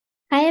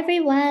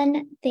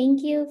everyone.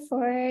 Thank you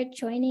for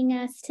joining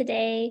us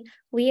today.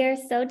 We are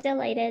so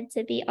delighted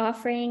to be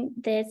offering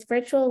this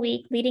virtual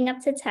week leading up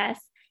to TESS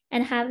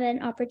and have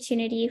an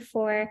opportunity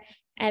for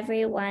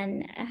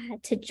everyone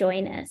to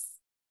join us.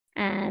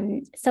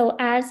 So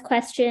as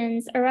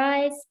questions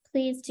arise,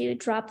 please do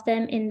drop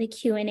them in the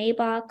Q&A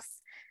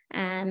box,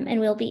 and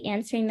we'll be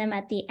answering them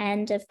at the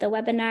end of the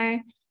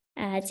webinar.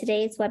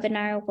 Today's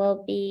webinar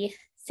will be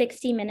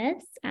 60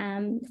 minutes,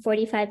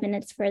 45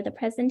 minutes for the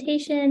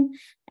presentation,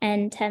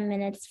 and 10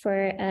 minutes for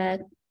a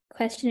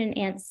question and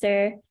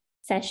answer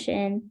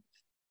session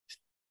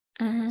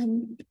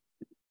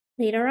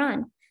later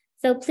on.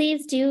 So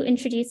please do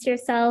introduce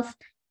yourself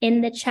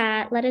in the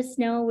chat. Let us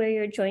know where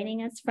you're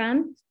joining us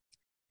from.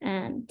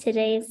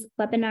 Today's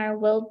webinar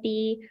will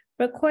be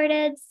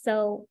recorded,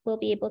 so we'll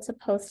be able to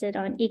post it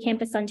on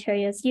eCampus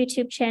Ontario's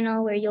YouTube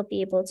channel, where you'll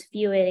be able to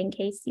view it in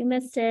case you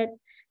missed it.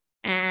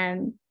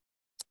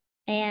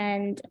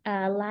 And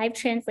live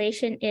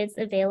translation is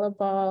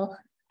available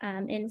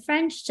in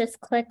French. Just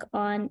click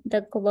on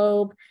the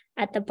globe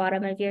at the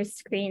bottom of your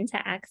screen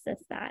to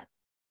access that.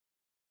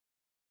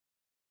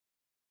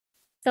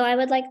 So I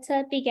would like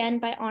to begin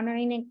by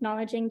honoring and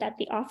acknowledging that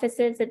the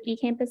offices of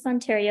eCampus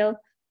Ontario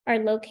are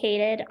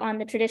located on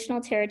the traditional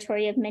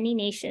territory of many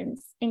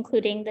nations,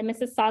 including the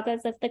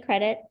Mississaugas of the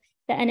Credit,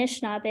 the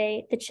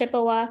Anishinaabe, the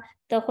Chippewa,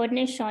 the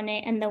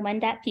Haudenosaunee, and the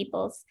Wendat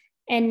peoples,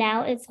 and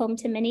now is home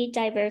to many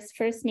diverse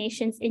First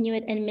Nations,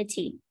 Inuit, and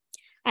Métis.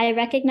 I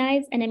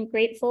recognize and am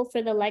grateful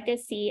for the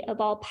legacy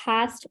of all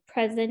past,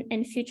 present,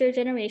 and future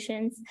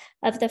generations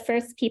of the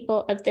first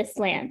people of this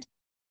land.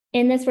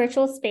 In this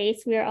virtual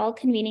space, we are all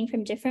convening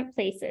from different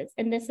places,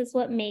 and this is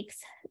what makes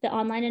the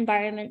online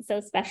environment so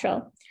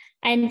special.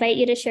 I invite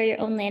you to share your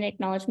own land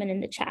acknowledgement in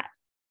the chat.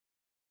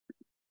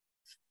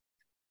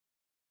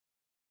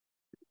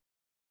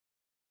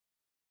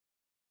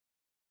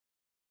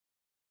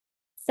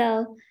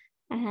 So,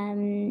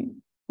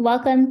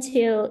 welcome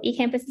to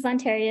eCampus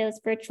Ontario's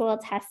virtual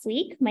TESS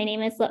week. My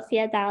name is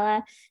Lutfia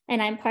Dalla,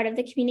 and I'm part of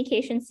the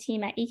communications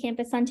team at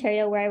eCampus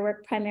Ontario, where I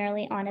work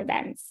primarily on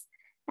events.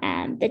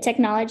 The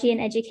Technology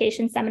and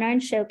Education Seminar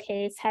and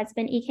Showcase has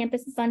been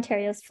eCampus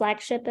Ontario's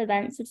flagship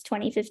event since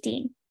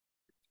 2015.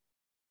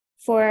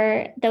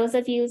 For those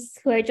of you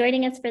who are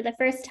joining us for the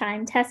first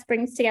time, TESS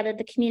brings together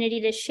the community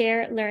to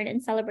share, learn,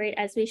 and celebrate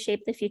as we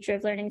shape the future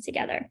of learning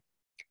together.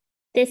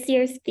 This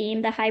year's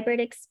theme, the hybrid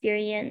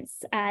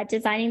experience,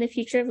 designing the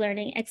future of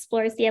learning,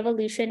 explores the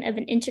evolution of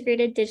an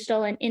integrated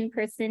digital and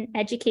in-person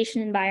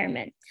education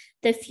environment,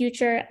 the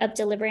future of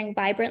delivering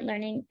vibrant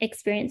learning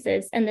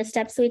experiences, and the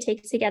steps we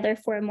take together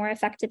for a more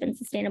effective and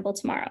sustainable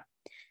tomorrow.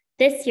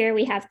 This year,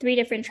 we have 3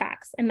 different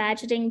tracks: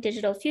 imagining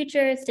digital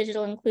futures,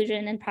 digital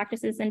inclusion, and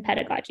practices and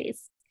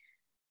pedagogies.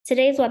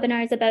 Today's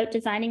webinar is about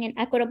designing an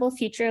equitable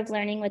future of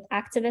learning with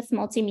activist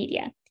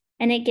multimedia,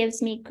 and it gives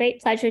me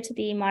great pleasure to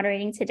be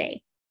moderating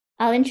today.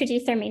 I'll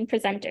introduce our main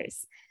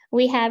presenters.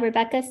 We have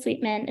Rebecca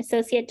Sweetman,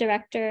 Associate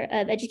Director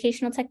of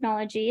Educational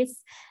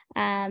Technologies,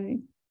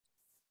 Arts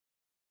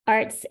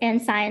and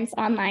Science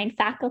Online,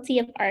 Faculty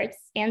of Arts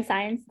and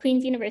Science,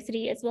 Queen's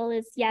University, as well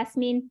as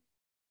Yasmin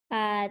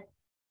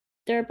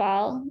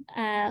Durbal,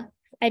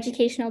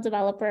 Educational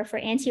Developer for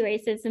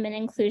Anti-Racism and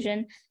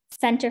Inclusion,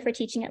 Center for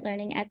Teaching and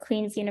Learning at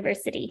Queen's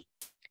University.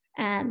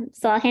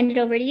 So I'll hand it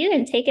over to you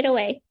and take it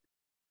away.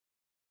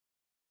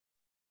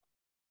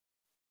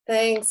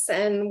 Thanks,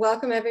 and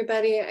welcome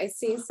everybody. I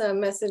see some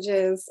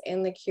messages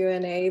in the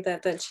Q&A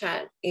that the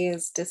chat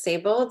is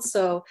disabled,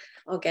 so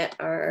I'll get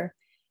our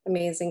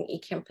amazing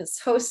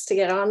eCampus host to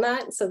get on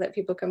that so that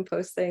people can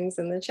post things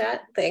in the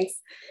chat.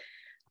 Thanks.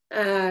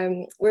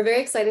 We're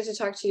very excited to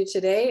talk to you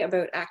today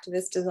about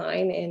activist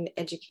design in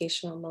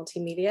educational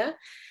multimedia.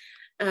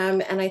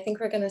 And I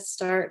think we're going to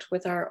start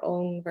with our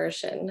own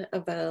version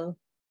of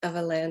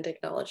a land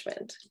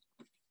acknowledgement.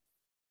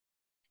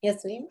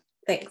 Yes, Naeem?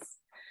 Thanks.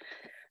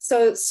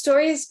 So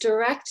stories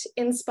direct,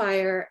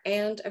 inspire,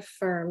 and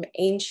affirm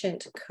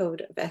ancient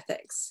code of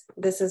ethics.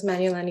 This is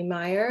Manuelani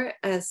Meyer,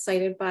 as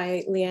cited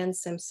by Leanne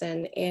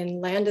Simpson in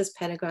Land as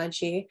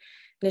Pedagogy,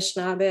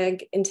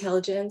 Anishinaabe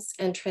Intelligence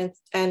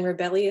and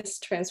Rebellious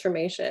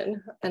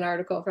Transformation, an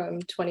article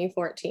from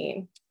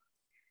 2014.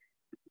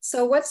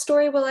 So what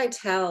story will I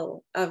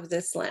tell of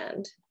this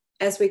land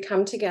as we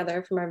come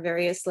together from our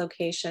various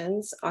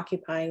locations,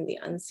 occupying the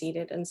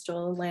unceded and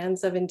stolen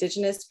lands of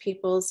Indigenous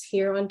peoples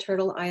here on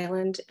Turtle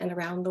Island and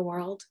around the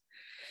world?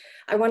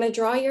 I want to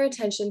draw your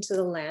attention to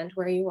the land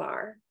where you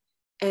are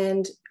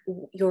and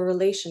your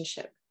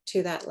relationship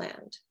to that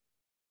land.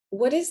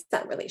 What is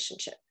that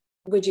relationship?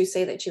 Would you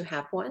say that you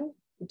have one?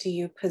 Do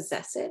you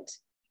possess it?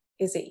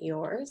 Is it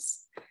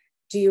yours?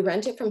 Do you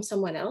rent it from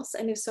someone else?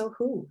 And if so,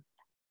 whom?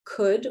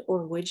 Could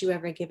or would you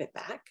ever give it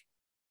back?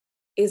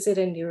 Is it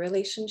a new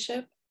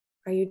relationship?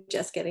 Are you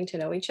just getting to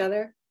know each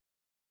other?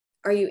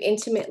 Are you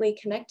intimately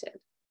connected?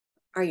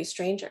 Are you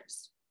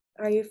strangers?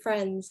 Are you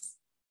friends?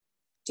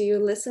 Do you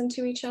listen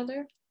to each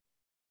other?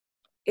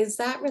 Is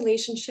that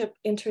relationship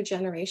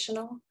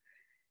intergenerational?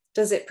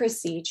 Does it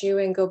precede you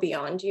and go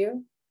beyond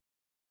you?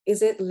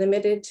 Is it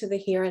limited to the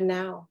here and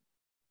now?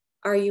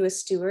 Are you a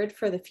steward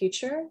for the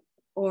future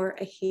or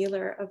a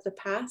healer of the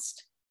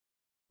past?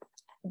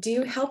 Do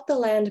you help the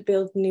land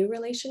build new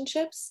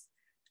relationships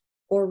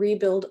or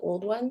rebuild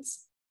old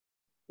ones?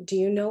 Do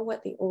you know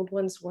what the old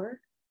ones were?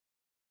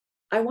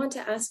 I want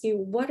to ask you,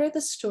 what are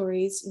the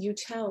stories you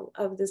tell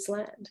of this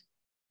land?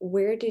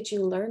 Where did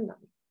you learn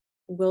them?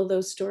 Will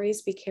those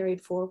stories be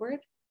carried forward?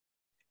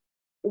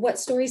 What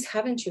stories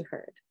haven't you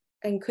heard?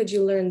 And could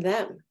you learn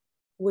them?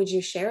 Would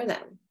you share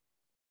them?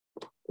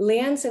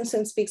 Leanne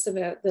Simpson speaks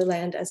about the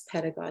land as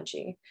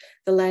pedagogy.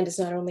 The land is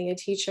not only a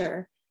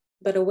teacher,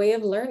 but a way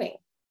of learning.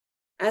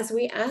 As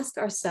we ask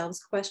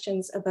ourselves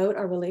questions about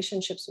our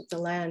relationships with the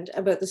land,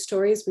 about the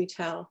stories we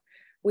tell,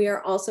 we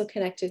are also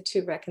connected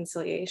to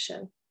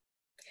reconciliation.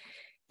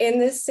 In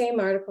this same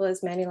article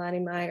as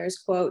Manilani Myers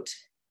quote,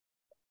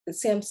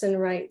 Sampson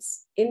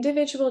writes,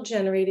 individual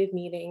generated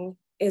meaning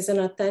is an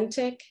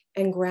authentic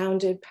and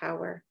grounded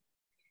power.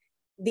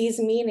 These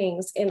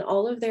meanings in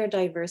all of their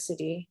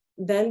diversity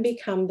then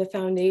become the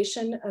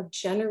foundation of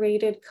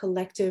generated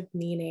collective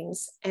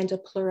meanings and a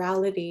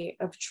plurality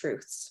of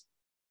truths.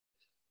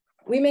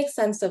 We make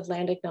sense of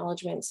land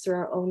acknowledgements through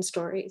our own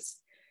stories,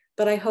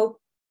 but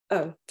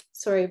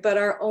but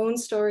our own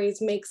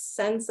stories make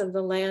sense of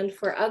the land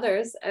for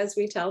others as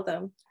we tell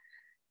them.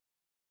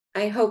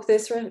 I hope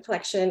this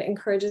reflection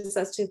encourages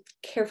us to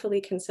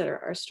carefully consider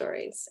our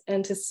stories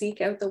and to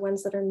seek out the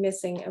ones that are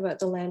missing about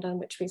the land on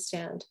which we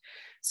stand,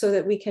 so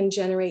that we can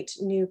generate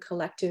new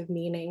collective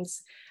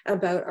meanings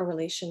about our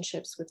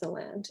relationships with the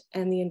land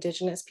and the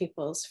Indigenous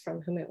peoples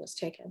from whom it was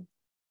taken.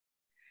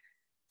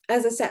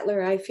 As a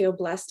settler, I feel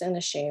blessed and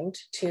ashamed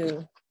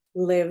to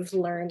live,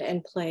 learn,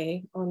 and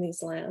play on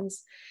these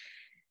lands.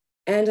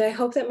 And I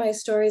hope that my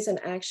stories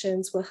and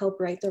actions will help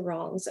right the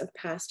wrongs of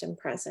past and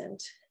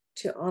present,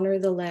 to honor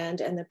the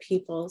land and the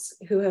peoples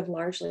who have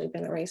largely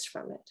been erased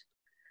from it.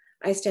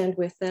 I stand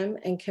with them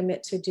and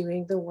commit to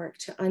doing the work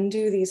to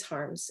undo these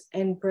harms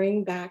and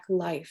bring back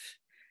life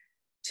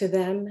to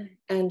them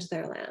and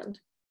their land.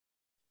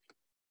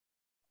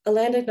 A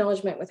land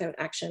acknowledgement without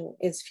action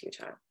is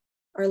futile.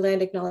 Our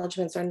land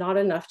acknowledgements are not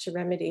enough to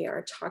remedy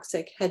our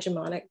toxic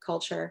hegemonic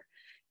culture,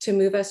 to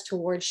move us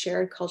towards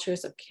shared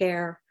cultures of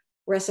care,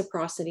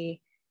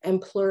 reciprocity,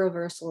 and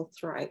pluriversal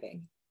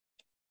thriving.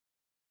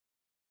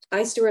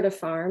 I steward a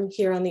farm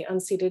here on the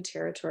unceded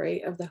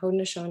territory of the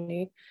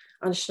Haudenosaunee,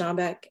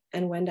 Anishinaabe,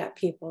 and Wendat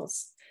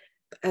peoples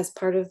as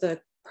part of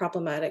the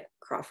problematic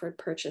Crawford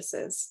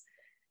purchases,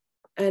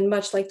 and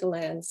much like the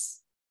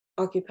lands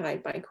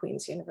occupied by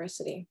Queen's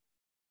University.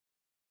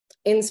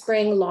 In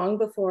spring, long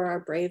before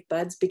our brave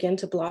buds begin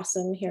to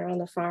blossom here on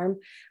the farm,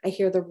 I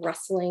hear the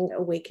rustling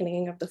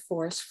awakening of the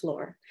forest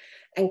floor.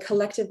 And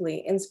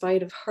collectively, in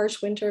spite of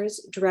harsh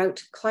winters,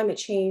 drought, climate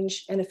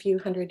change, and a few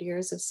hundred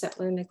years of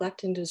settler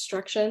neglect and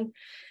destruction,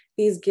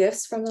 these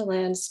gifts from the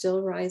land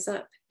still rise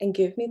up and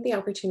give me the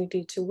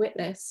opportunity to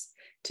witness,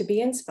 to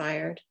be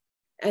inspired,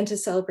 and to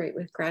celebrate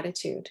with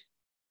gratitude.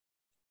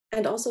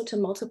 And also to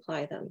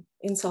multiply them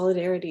in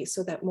solidarity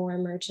so that more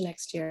emerge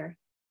next year.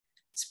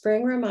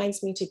 Spring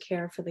reminds me to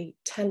care for the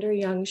tender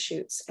young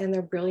shoots and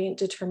their brilliant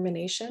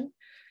determination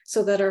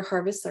so that our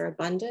harvests are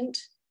abundant,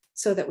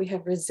 so that we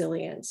have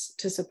resilience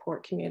to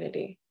support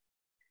community,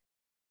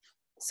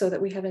 so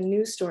that we have a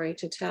new story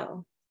to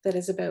tell that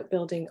is about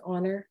building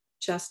honor,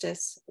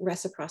 justice,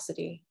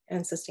 reciprocity,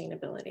 and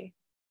sustainability.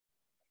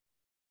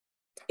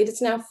 It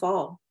is now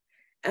fall,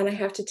 and I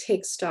have to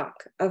take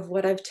stock of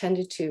what I've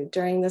tended to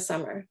during the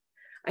summer.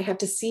 I have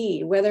to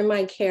see whether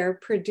my care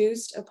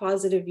produced a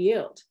positive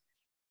yield,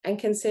 and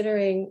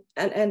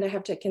I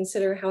have to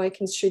consider how I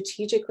can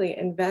strategically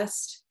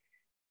invest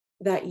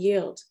that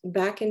yield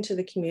back into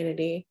the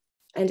community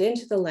and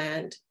into the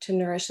land to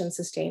nourish and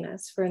sustain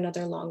us for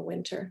another long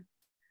winter.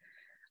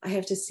 I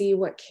have to see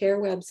what care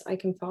webs I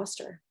can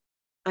foster.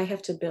 I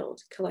have to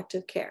build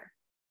collective care.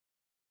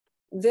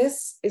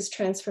 This is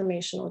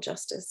transformational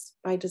justice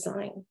by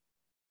design.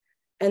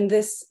 And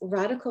this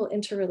radical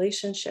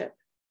interrelationship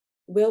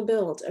will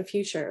build a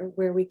future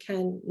where we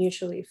can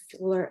mutually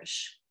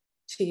flourish,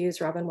 to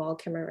use Robin Wall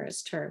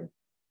Kimmerer's term,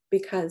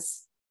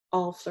 because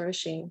all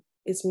flourishing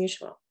is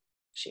mutual,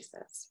 she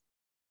says.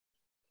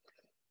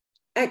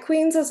 At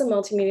Queen's, as a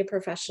multimedia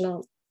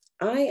professional,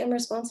 I am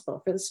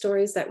responsible for the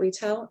stories that we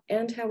tell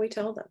and how we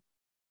tell them.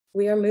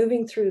 We are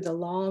moving through the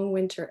long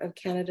winter of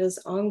Canada's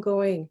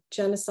ongoing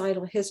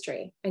genocidal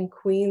history and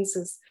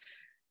Queen's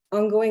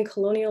ongoing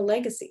colonial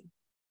legacy,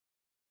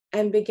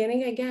 and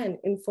beginning again,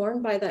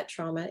 informed by that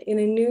trauma, in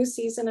a new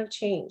season of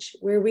change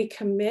where we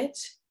commit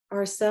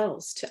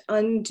ourselves to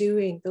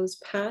undoing those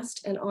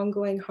past and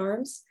ongoing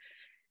harms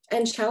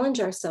and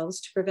challenge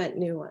ourselves to prevent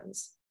new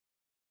ones.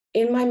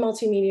 In my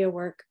multimedia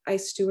work, I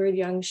steward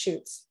young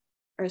shoots,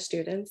 our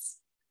students,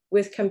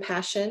 with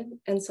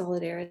compassion and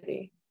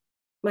solidarity.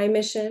 My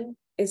mission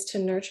is to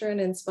nurture and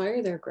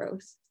inspire their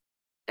growth.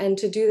 And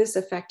to do this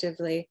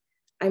effectively,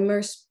 I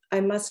must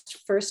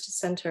first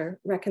center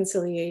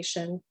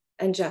reconciliation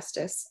and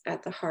justice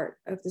at the heart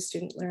of the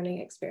student learning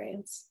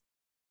experience.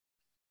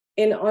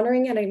 In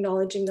honoring and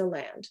acknowledging the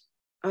land,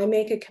 I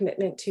make a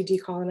commitment to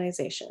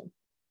decolonization,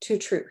 to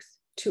truth,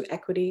 to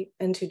equity,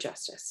 and to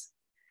justice.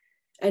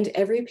 And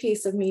every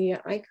piece of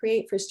media I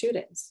create for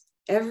students,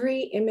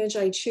 every image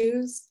I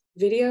choose,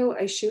 video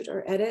I shoot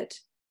or edit,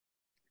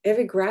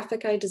 every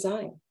graphic I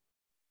design,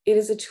 it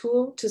is a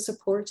tool to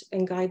support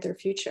and guide their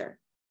future,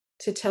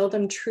 to tell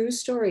them true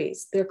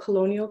stories their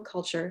colonial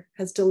culture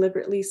has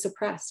deliberately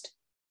suppressed,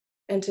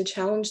 and to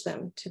challenge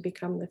them to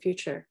become the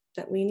future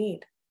that we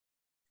need.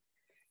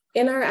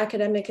 In our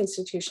academic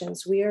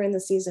institutions, we are in the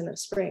season of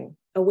spring,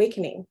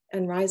 awakening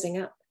and rising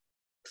up.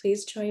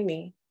 Please join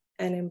me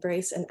and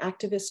embrace an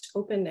activist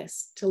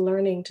openness to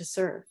learning to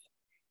serve.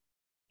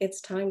 It's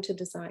time to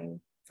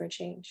design for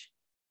change.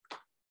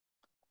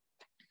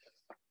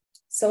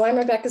 So I'm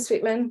Rebecca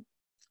Sweetman,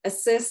 a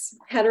cis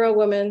hetero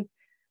woman.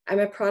 I'm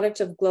a product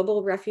of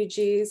global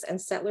refugees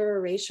and settler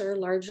erasure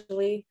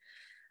largely.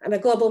 I'm a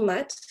global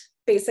mutt,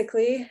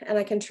 basically, and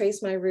I can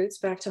trace my roots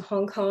back to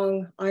Hong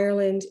Kong,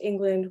 Ireland,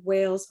 England,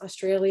 Wales,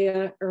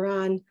 Australia,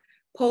 Iran,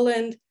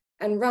 Poland,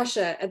 and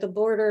Russia at the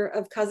border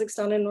of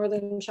Kazakhstan and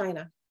northern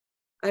China.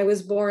 I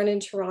was born in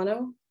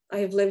Toronto. I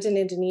have lived in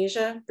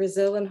Indonesia,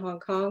 Brazil, and Hong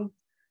Kong,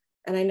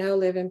 and I now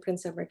live in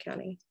Prince Edward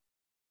County.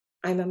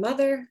 I'm a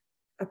mother,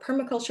 a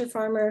permaculture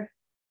farmer,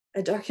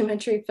 a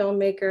documentary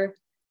filmmaker,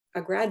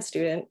 a grad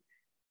student,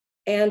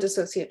 and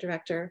associate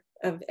director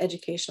of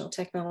educational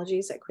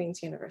technologies at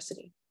Queen's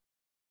University.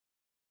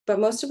 But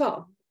most of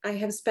all, I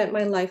have spent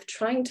my life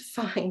trying to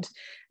find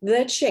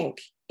the chink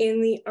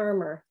in the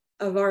armor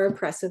of our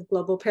oppressive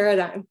global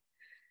paradigm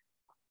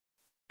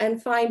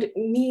and find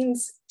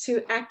means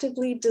to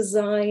actively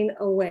design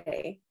a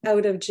way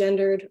out of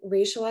gendered,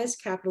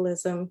 racialized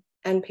capitalism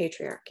and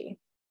patriarchy.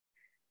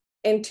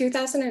 In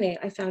 2008,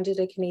 I founded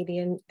a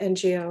Canadian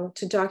NGO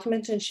to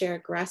document and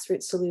share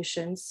grassroots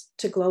solutions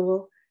to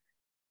global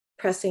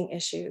pressing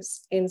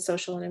issues in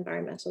social and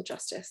environmental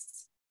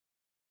justice.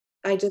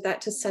 I did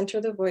that to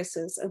center the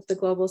voices of the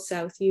Global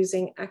South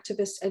using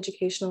activist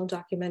educational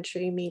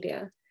documentary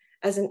media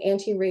as an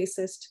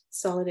anti-racist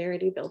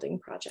solidarity building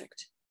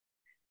project.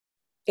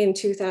 In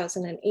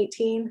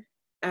 2018,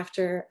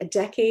 after a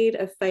decade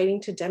of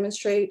fighting to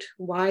demonstrate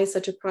why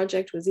such a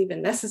project was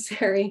even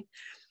necessary,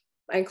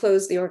 I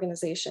closed the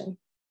organization.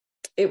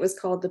 It was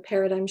called the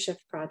Paradigm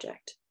Shift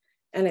Project,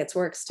 and its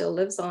work still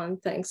lives on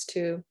thanks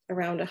to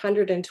around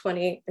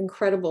 120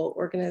 incredible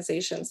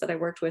organizations that I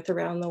worked with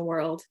around the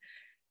world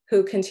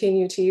who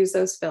continue to use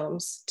those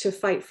films to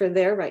fight for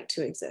their right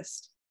to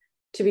exist,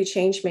 to be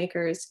change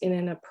makers in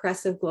an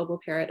oppressive global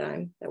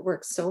paradigm that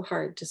works so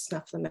hard to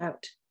snuff them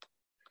out.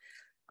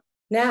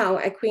 Now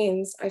at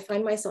Queen's, I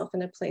find myself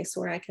in a place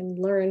where I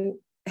can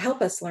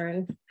help us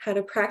learn how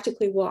to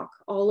practically walk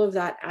all of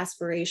that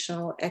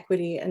aspirational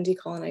equity and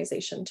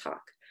decolonization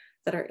talk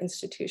that our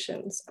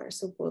institutions are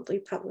so boldly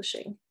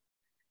publishing.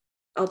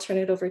 I'll turn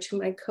it over to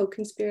my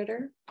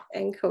co-conspirator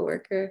and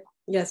co-worker,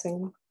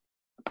 Yasmin.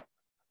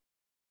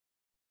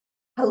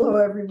 Hello,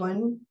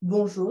 everyone.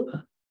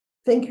 Bonjour.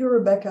 Thank you,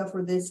 Rebecca,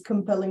 for this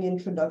compelling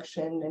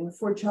introduction and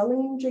for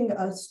challenging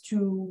us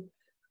to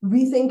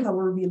rethink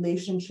our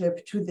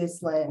relationship to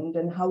this land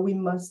and how we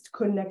must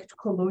connect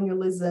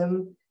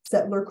colonialism,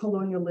 settler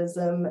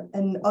colonialism,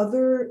 and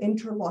other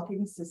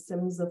interlocking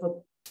systems of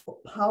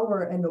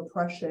power and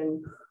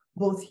oppression,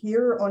 both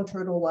here on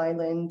Turtle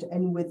Island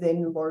and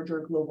within larger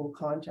global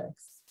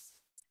contexts.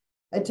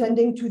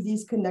 Attending to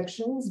these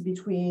connections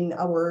between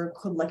our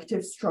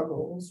collective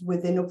struggles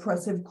within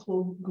oppressive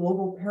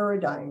global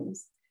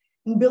paradigms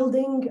and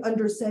building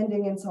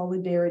understanding and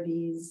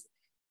solidarities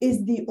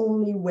is the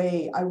only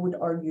way, I would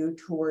argue,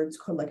 towards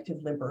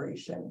collective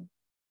liberation.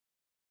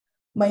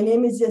 My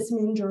name is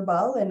Yasmin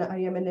Jerbal, and I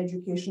am an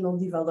educational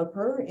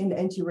developer in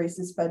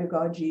anti-racist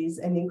pedagogies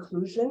and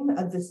inclusion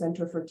at the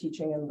Center for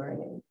Teaching and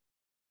Learning.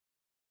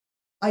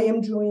 I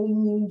am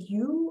joining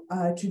you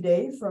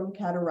today from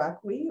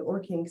Cataraqui, or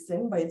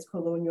Kingston by its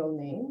colonial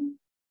name,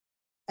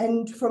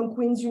 and from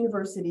Queen's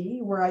University,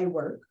 where I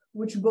work,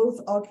 which both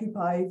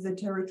occupy the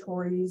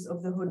territories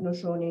of the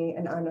Haudenosaunee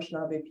and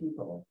Anishinaabe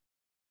people,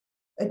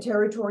 a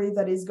territory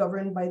that is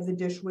governed by the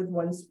Dish with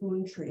One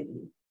Spoon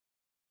Treaty,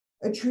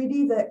 a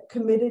treaty that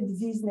committed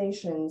these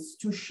nations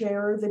to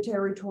share the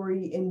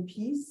territory in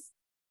peace,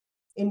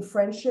 in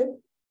friendship,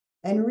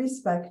 and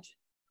respect,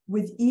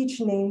 with each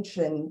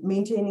nation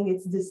maintaining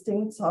its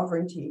distinct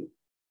sovereignty,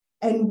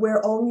 and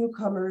where all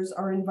newcomers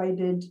are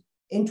invited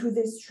into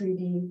this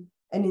treaty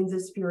and in the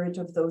spirit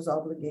of those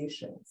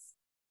obligations.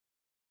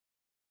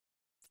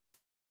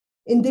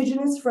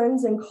 Indigenous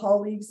friends and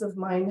colleagues of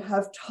mine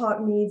have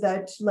taught me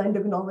that land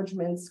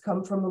acknowledgements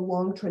come from a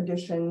long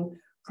tradition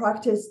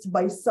practiced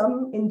by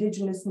some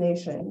Indigenous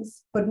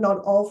nations, but not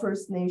all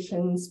First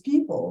Nations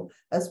people,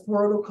 as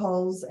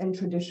protocols and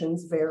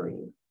traditions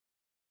vary.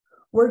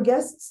 Where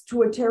guests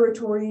to a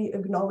territory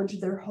acknowledge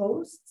their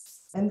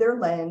hosts and their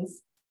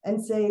lands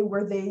and say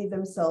where they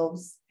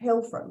themselves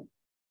hail from.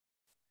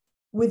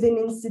 Within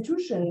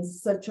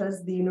institutions such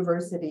as the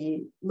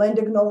university, land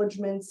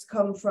acknowledgements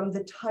come from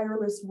the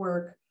tireless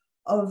work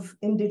of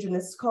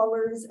Indigenous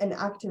scholars and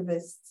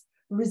activists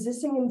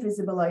resisting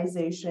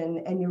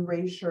invisibilization and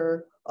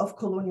erasure of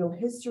colonial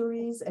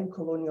histories and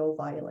colonial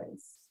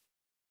violence.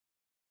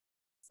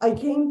 I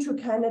came to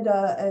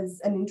Canada as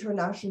an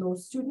international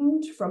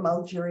student from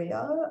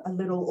Algeria a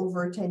little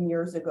over 10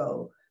 years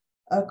ago,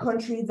 a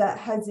country that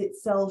has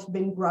itself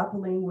been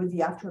grappling with the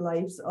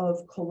afterlives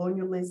of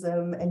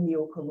colonialism and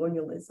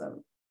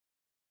neocolonialism.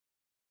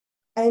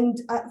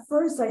 And at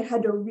first, I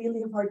had a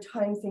really hard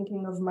time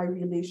thinking of my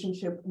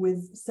relationship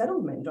with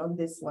settlement on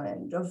this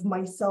land, of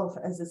myself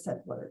as a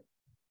settler.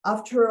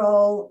 After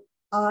all,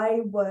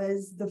 I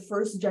was the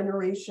first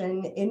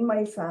generation in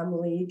my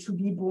family to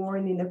be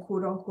born in a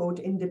quote unquote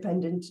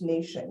independent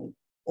nation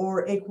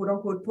or a quote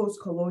unquote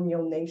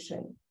post-colonial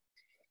nation.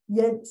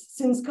 Yet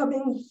since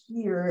coming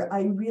here,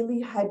 I really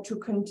had to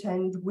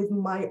contend with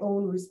my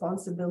own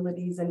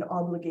responsibilities and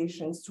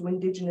obligations to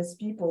Indigenous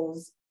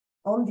peoples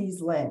on these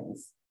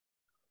lands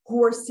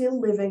who are still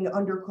living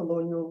under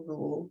colonial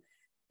rule,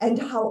 and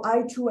how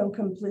I too am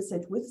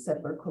complicit with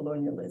settler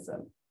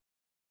colonialism.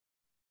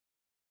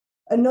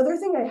 Another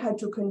thing I had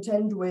to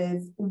contend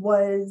with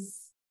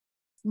was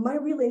my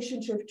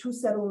relationship to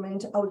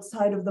settlement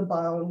outside of the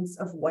bounds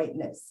of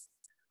whiteness.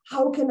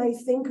 How can I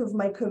think of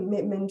my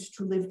commitment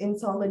to live in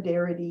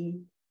solidarity,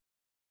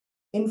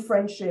 in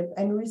friendship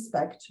and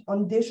respect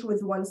on dish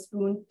with one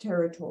spoon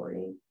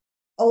territory,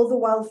 all the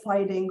while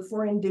fighting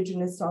for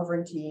Indigenous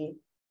sovereignty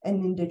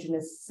and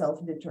Indigenous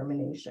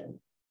self-determination?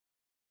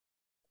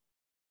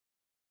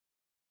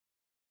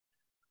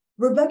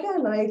 Rebecca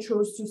and I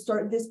chose to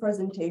start this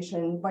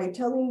presentation by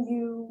telling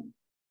you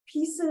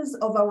pieces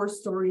of our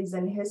stories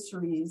and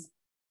histories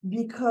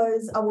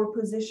because our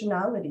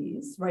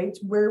positionalities, right,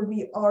 where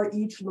we are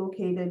each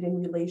located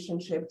in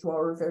relationship to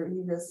our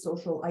various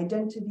social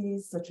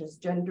identities, such as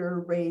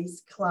gender,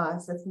 race,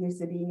 class,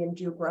 ethnicity, and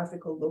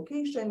geographical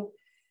location,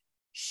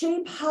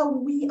 shape how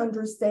we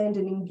understand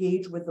and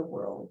engage with the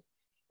world,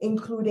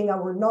 including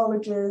our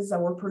knowledges,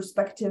 our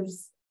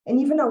perspectives, and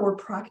even our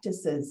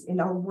practices in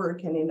our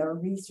work and in our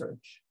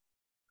research.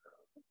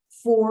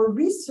 For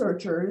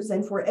researchers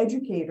and for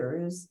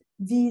educators,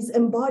 these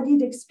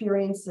embodied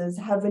experiences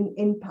have an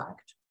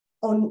impact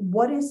on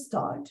what is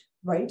taught,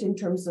 right, in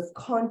terms of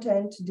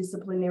content,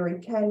 disciplinary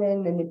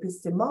canon, and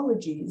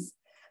epistemologies,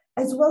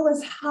 as well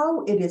as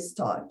how it is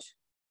taught,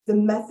 the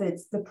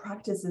methods, the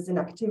practices, and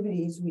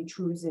activities we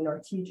choose in our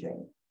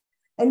teaching.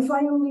 And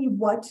finally,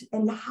 what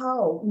and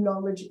how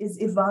knowledge is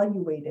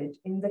evaluated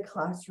in the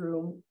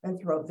classroom and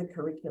throughout the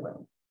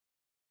curriculum.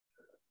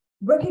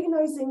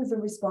 Recognizing the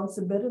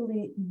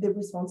responsibility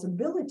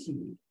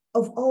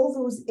of all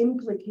those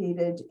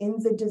implicated in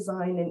the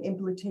design and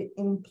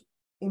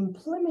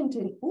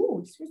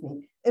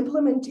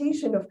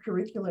implementation of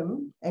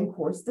curriculum and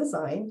course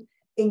design,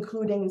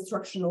 including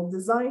instructional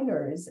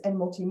designers and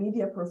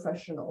multimedia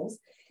professionals,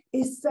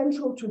 is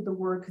central to the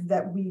work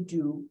that we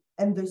do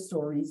and the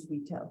stories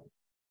we tell.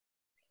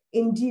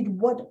 Indeed,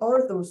 what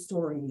are those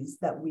stories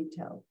that we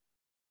tell?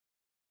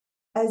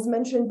 As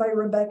mentioned by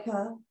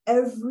Rebecca,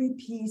 every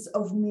piece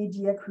of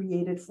media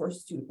created for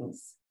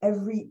students,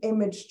 every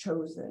image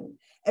chosen,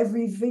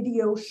 every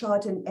video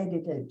shot and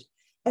edited,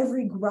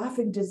 every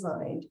graphic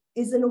design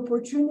is an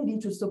opportunity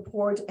to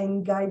support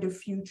and guide the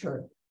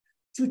future,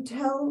 to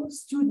tell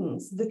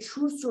students the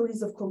true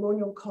stories of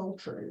colonial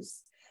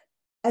cultures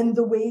and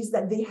the ways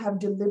that they have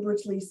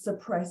deliberately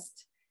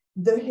suppressed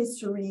the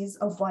histories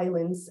of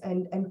violence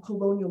and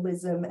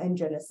colonialism and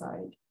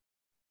genocide.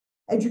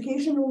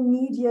 Educational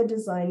media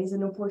design is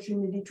an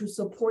opportunity to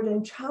support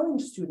and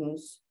challenge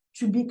students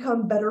to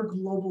become better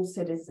global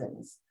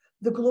citizens,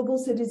 the global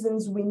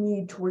citizens we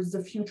need towards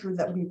the future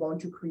that we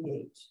want to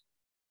create.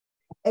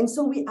 And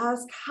so we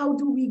ask, how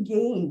do we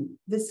gain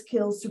the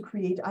skills to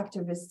create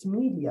activist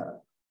media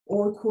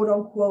or quote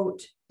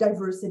unquote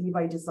diversity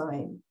by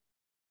design?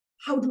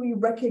 How do we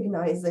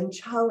recognize and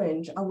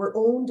challenge our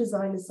own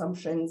design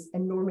assumptions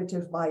and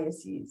normative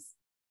biases?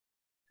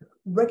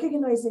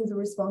 Recognizing the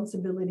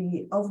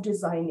responsibility of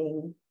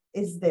designing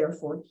is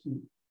therefore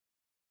key.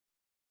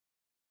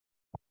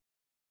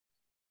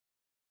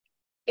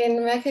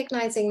 In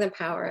recognizing the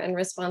power and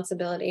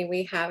responsibility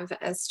we have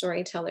as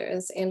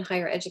storytellers in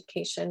higher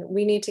education,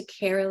 we need to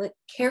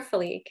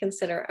carefully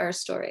consider our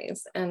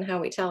stories and how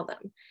we tell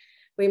them.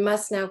 We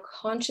must now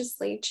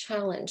consciously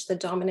challenge the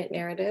dominant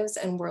narratives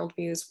and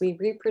worldviews we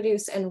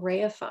reproduce and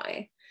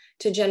reify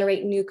to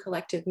generate new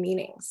collective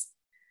meanings.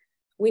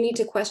 We need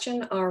to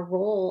question our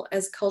role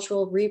as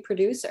cultural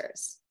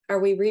reproducers. Are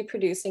we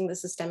reproducing the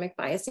systemic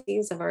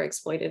biases of our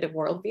exploitative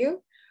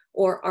worldview,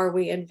 or are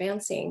we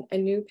advancing a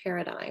new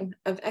paradigm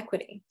of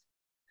equity?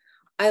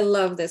 I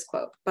love this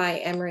quote by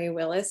Emery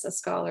Willis, a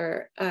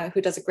scholar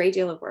who does a great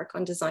deal of work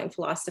on design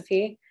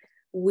philosophy.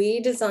 We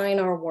design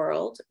our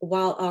world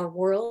while our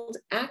world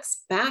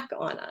acts back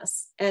on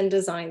us and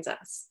designs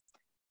us.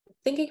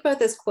 Thinking about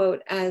this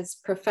quote as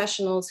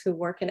professionals who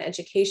work in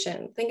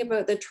education, think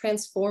about the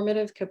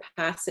transformative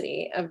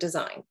capacity of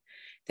design.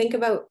 Think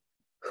about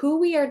who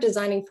we are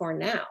designing for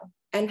now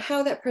and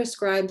how that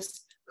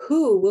prescribes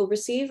who will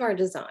receive our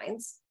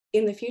designs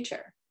in the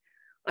future.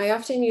 I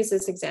often use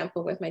this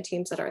example with my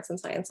teams at Arts and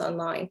Science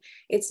Online.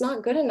 It's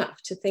not good enough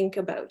to think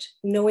about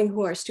knowing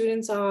who our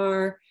students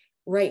are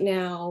right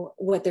now,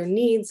 what their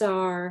needs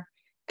are,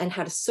 and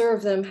how to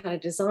serve them, how to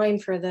design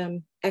for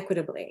them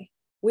equitably.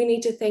 We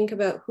need to think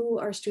about who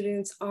our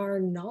students are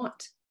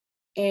not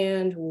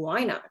and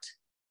why not,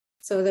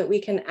 so that we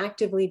can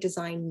actively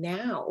design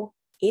now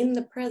in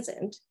the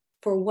present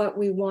for what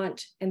we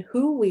want and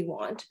who we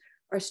want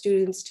our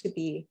students to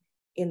be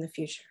in the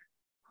future.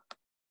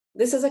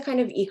 This is a kind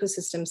of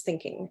ecosystems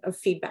thinking of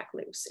feedback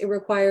loops. It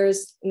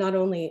requires not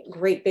only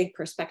great big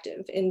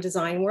perspective in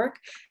design work,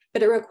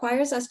 but it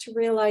requires us to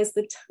realize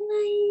the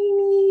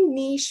tiny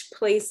niche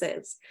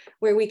places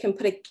where we can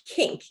put a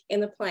kink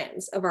in the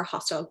plans of our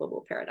hostile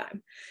global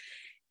paradigm.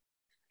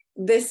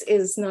 This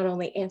is not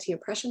only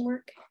anti-oppression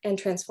work and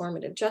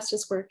transformative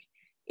justice work,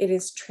 it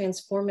is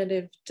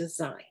transformative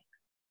design.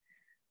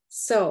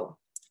 So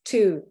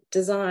to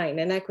design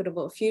an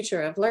equitable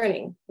future of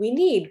learning, we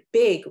need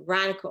big,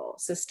 radical,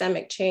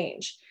 systemic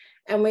change.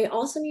 And we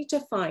also need to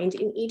find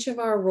in each of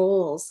our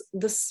roles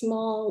the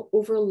small,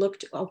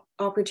 overlooked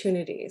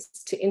opportunities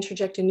to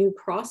interject a new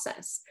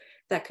process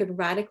that could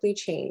radically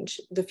change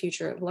the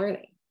future of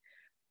learning.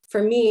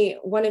 For me,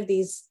 one of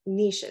these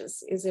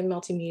niches is in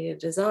multimedia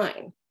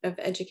design of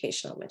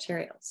educational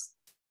materials.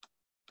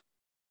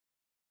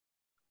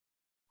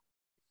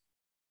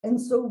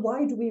 And so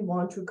why do we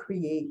want to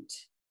create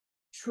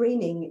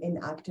training in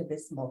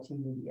activist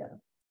multimedia?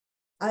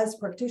 As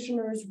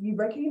practitioners, we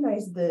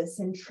recognize the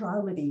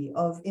centrality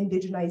of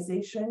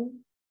indigenization,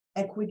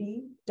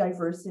 equity,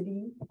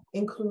 diversity,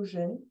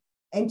 inclusion,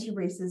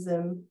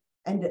 anti-racism,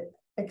 and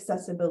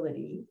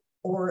accessibility,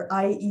 or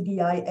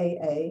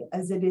IEDIAA,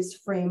 as it is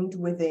framed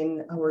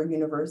within our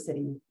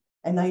university.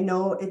 And I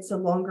know it's a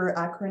longer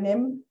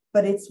acronym,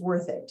 but it's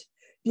worth it,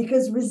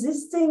 because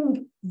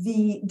resisting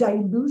the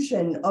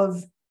dilution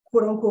of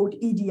quote unquote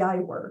EDI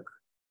work,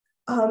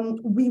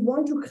 we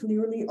want to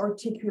clearly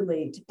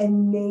articulate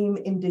and name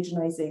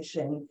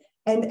indigenization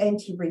and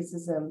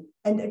anti-racism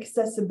and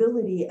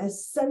accessibility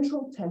as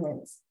central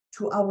tenets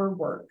to our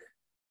work,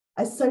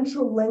 as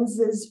central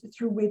lenses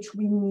through which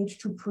we need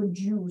to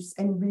produce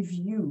and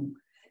review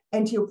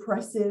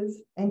anti-oppressive,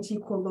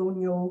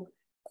 anti-colonial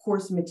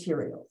course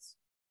materials.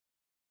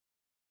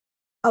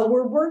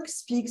 Our work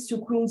speaks to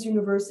Queen's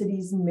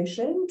University's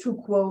mission to,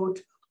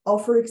 quote,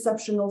 offer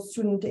exceptional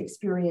student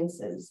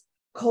experiences,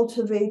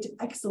 cultivate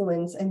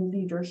excellence and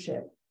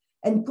leadership,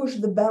 and push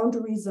the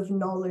boundaries of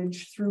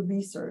knowledge through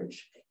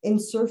research in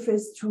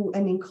service to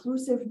an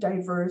inclusive,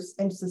 diverse,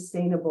 and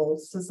sustainable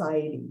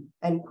society,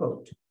 end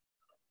quote.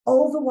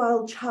 All the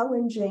while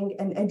challenging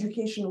an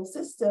educational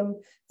system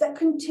that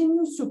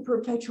continues to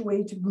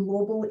perpetuate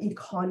global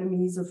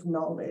economies of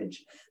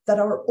knowledge that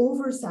are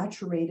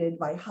oversaturated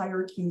by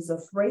hierarchies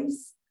of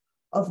race,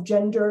 of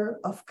gender,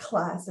 of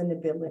class, and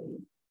ability.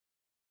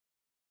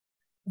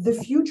 The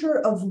future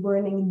of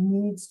learning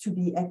needs to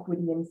be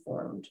equity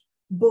informed,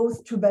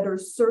 both to better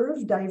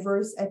serve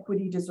diverse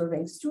equity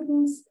deserving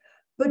students,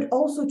 but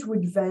also to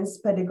advance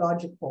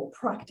pedagogical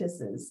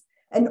practices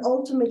and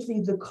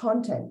ultimately the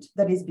content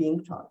that is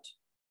being taught.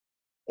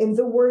 In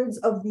the words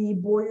of the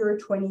Boyer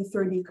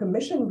 2030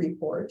 Commission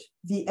report,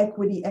 the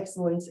Equity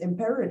Excellence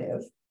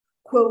Imperative,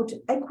 quote,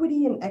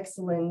 equity and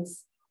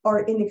excellence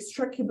are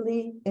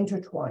inextricably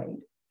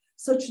intertwined,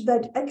 such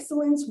that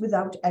excellence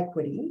without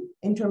equity,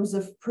 in terms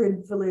of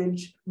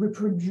privilege,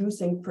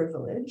 reproducing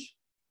privilege,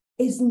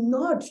 is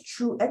not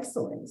true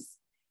excellence.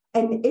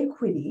 And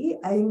equity,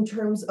 in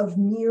terms of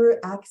mere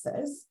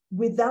access,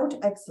 without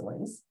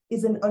excellence,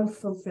 is an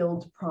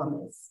unfulfilled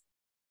promise.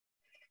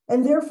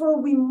 And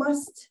therefore, we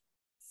must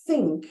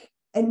think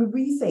and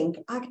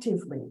rethink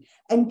actively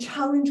and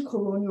challenge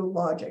colonial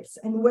logics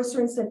and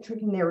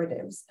Western-centric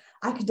narratives,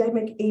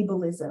 academic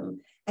ableism,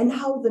 and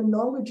how the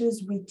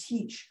knowledges we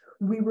teach,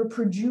 we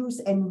reproduce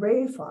and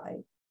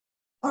reify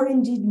are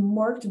indeed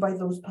marked by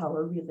those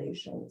power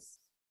relations.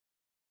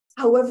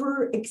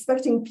 However,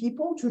 expecting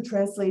people to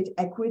translate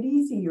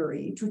equity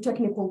theory to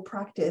technical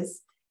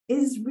practice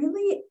is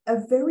really a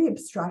very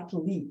abstract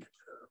leap.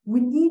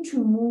 We need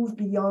to move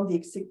beyond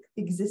the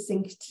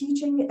existing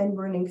teaching and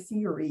learning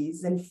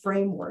theories and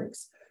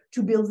frameworks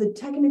to build the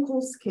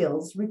technical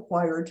skills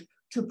required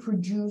to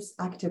produce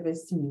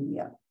activist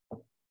media.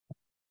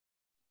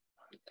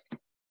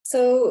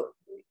 So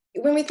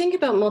when we think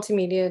about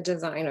multimedia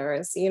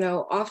designers,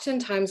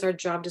 oftentimes our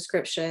job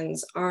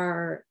descriptions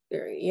are,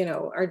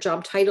 our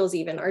job titles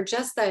even are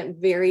just that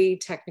very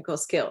technical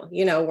skill.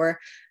 We're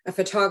a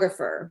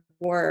photographer,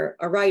 we're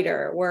a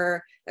writer,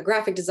 we're a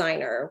graphic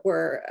designer,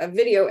 we're a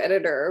video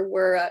editor,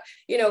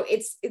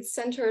 it's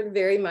centered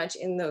very much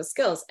in those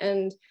skills.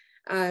 And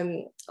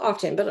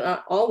often, but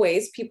not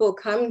always, people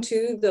come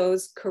to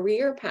those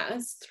career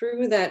paths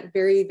through that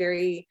very,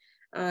 very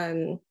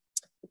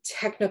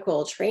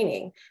technical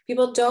training.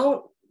 People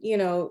don't,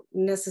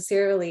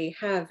 necessarily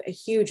have a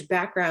huge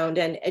background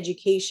and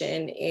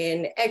education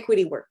in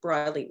equity work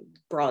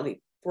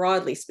broadly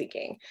broadly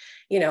speaking,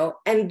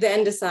 and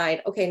then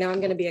decide, okay, now I'm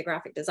going to be a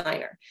graphic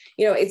designer.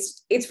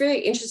 It's really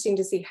interesting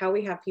to see how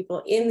we have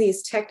people in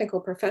these technical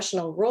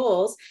professional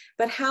roles,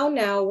 but how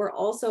now we're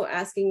also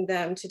asking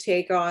them to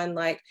take on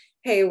like,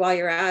 hey, while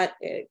you're at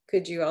it,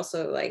 could you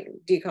also like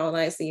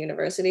decolonize the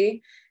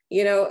university?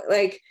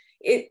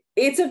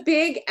 It's a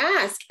big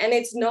ask, and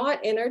it's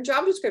not in our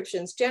job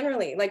descriptions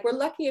generally. Like, we're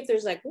lucky if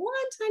there's like one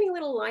tiny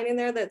little line in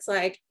there that's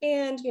like,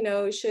 and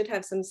should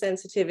have some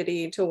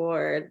sensitivity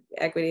toward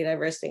equity,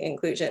 diversity,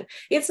 inclusion.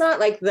 It's not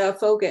like the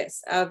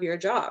focus of your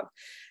job.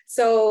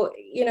 So,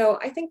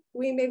 I think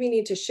we maybe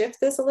need to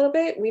shift this a little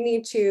bit. We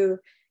need to,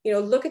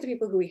 look at the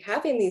people who we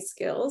have in these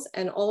skills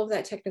and all of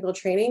that technical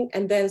training,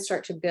 and then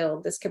start to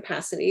build this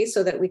capacity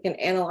so that we can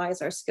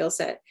analyze our skill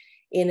set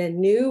in a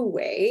new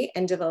way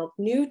and develop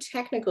new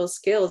technical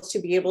skills to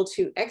be able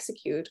to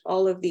execute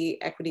all of the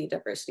equity,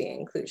 diversity,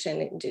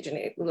 inclusion,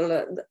 indigenous,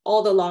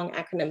 all the long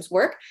acronyms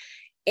work,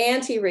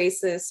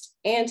 anti-racist,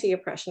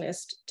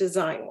 anti-oppressionist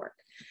design work.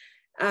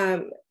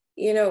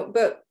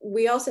 But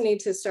we also need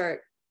to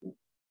start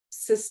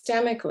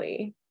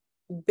systemically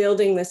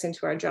building this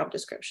into our job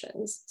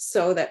descriptions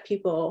so that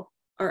people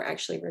are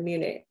actually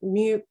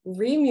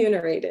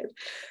remunerated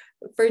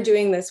for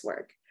doing this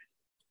work.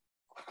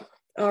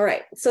 All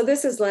right, so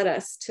this has led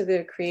us to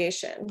the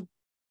creation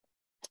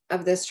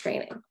of this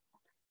training.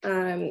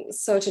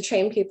 So to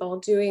train people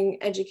doing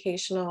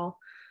educational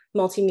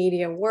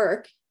multimedia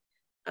work,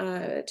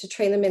 to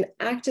train them in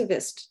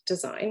activist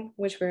design,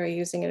 which we're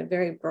using in a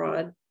very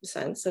broad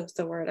sense of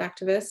the word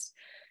activist,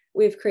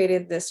 we've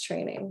created this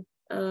training.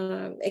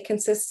 It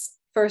consists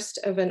first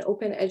of an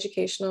open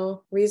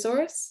educational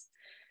resource,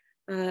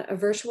 a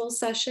virtual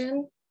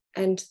session,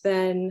 and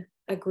then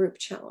a group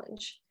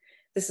challenge.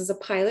 This is a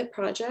pilot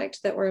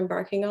project that we're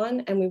embarking on,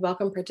 and we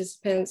welcome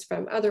participants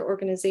from other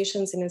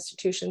organizations and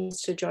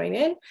institutions to join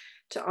in,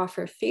 to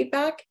offer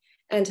feedback,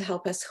 and to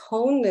help us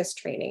hone this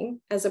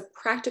training as a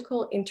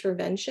practical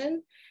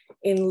intervention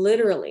in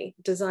literally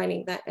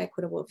designing that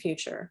equitable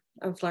future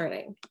of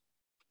learning.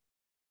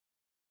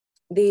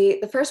 The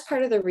first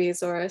part of the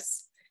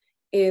resource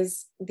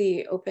is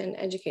the open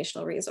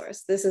educational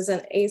resource. This is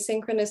an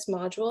asynchronous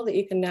module that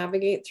you can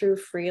navigate through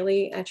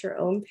freely at your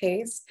own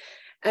pace.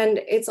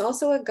 And it's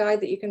also a guide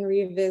that you can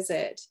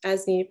revisit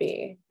as need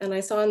be. And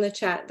I saw in the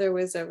chat, there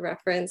was a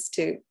reference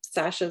to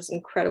Sasha's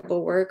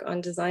incredible work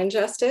on design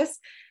justice.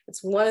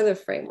 It's one of the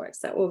frameworks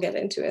that we'll get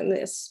into in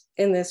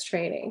this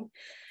training.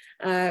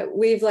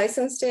 We've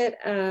licensed it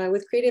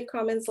with Creative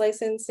Commons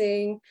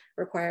licensing,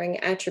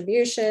 requiring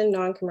attribution,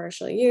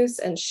 non-commercial use,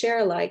 and share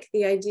alike.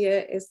 The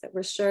idea is that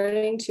we're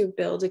starting to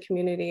build a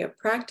community of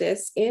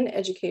practice in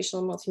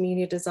educational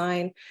multimedia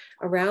design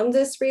around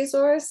this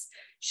resource,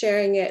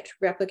 sharing it,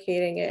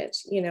 replicating it,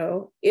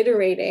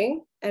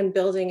 iterating and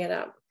building it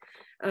up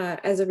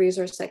as a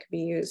resource that could be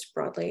used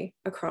broadly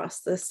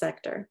across the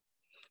sector.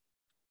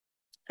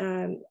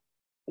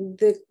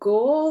 The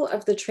goal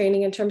of the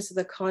training in terms of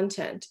the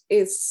content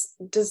is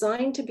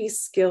designed to be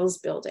skills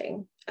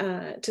building,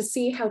 to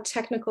see how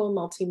technical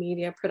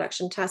multimedia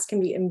production tasks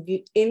can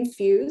be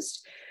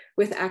infused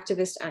with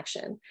activist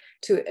action,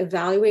 to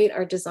evaluate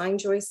our design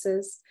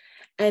choices,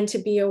 and to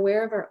be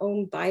aware of our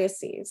own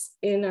biases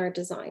in our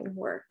design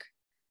work.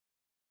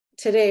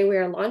 Today, we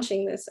are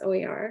launching this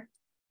OER.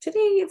 Today,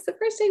 it's the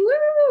first day,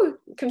 woo!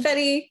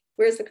 Confetti,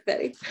 where's the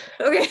confetti?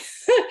 Okay.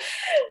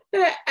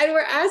 And we're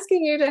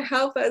asking you to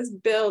help us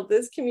build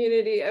this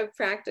community of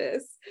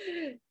practice,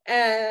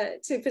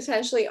 to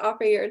potentially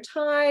offer your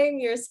time,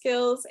 your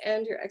skills,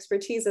 and your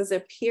expertise as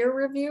a peer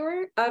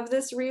reviewer of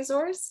this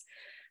resource,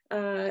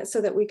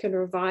 so that we can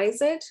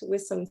revise it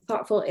with some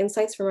thoughtful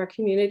insights from our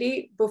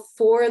community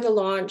before the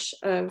launch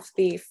of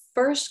the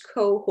first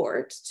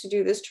cohort to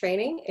do this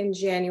training in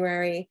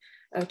January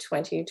of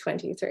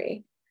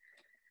 2023.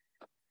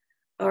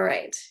 All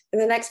right, in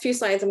the next few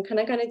slides, I'm kind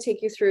of going to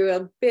take you through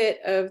a bit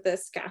of the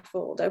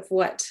scaffold of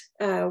what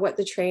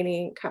the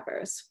training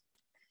covers.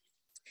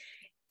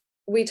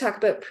 We talk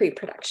about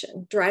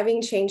pre-production,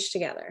 driving change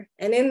together.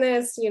 And in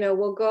this,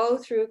 we'll go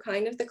through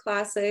kind of the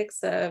classics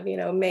of,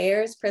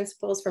 Mayer's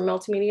principles for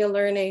multimedia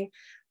learning,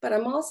 but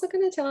I'm also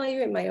going to tell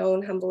you, in my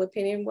own humble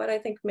opinion, what I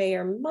think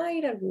Mayer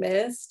might have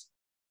missed: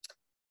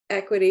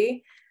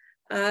 equity.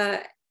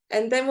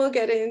 And then we'll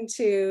get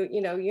into,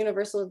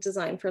 universal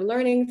design for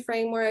learning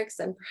frameworks,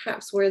 and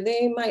perhaps where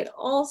they might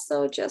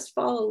also just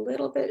fall a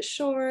little bit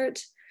short,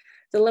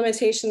 the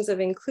limitations of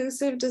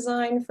inclusive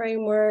design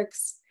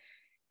frameworks.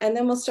 And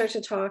then we'll start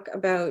to talk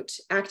about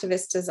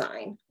activist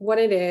design, what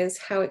it is,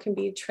 how it can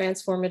be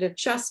transformative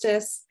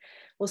justice.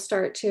 We'll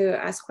start to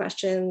ask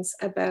questions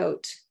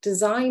about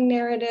design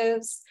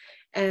narratives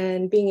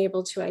and being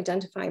able to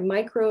identify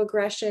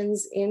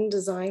microaggressions in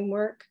design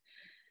work.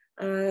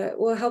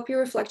 Will help you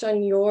reflect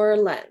on your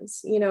lens,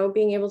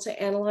 being able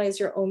to analyze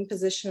your own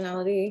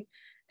positionality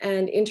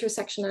and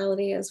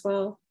intersectionality as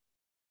well.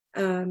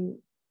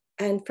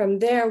 And from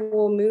there,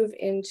 we'll move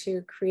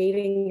into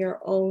creating your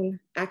own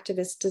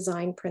activist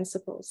design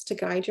principles to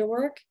guide your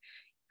work,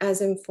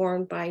 as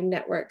informed by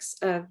networks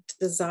of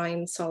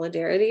design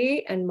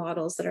solidarity and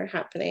models that are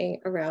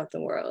happening around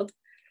the world.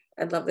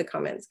 I love the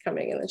comments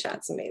coming in the chat,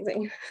 it's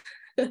amazing.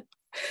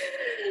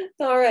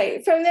 All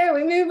right, from there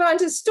we move on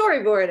to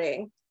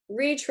storyboarding,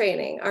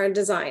 retraining our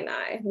design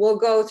eye. We'll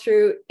go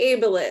through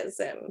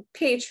ableism,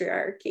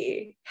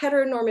 patriarchy,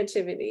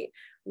 heteronormativity,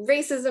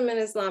 racism and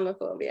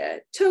Islamophobia,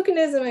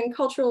 tokenism and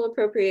cultural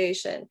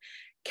appropriation,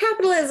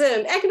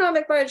 capitalism,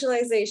 economic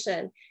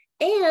marginalization,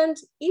 and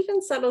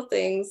even subtle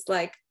things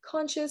like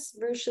conscious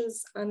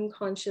versus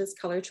unconscious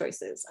color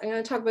choices. I'm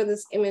going to talk about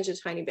this image a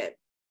tiny bit.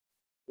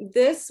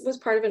 This was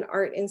part of an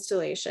art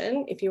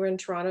installation. If you were in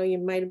Toronto, you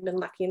might have been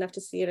lucky enough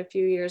to see it a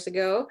few years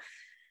ago.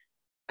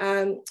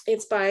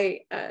 It's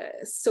by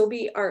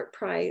Sobi Art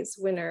Prize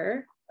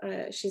winner.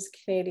 She's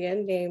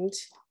Canadian, named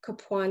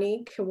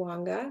Kapwani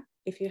Kiwanga.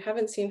 If you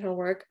haven't seen her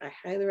work, I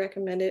highly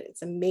recommend it.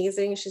 It's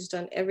amazing. She's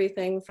done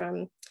everything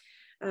from,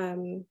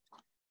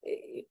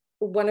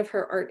 one of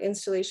her art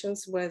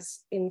installations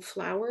was in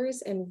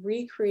flowers and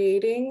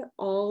recreating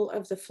all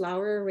of the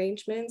flower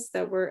arrangements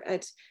that were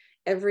at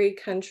every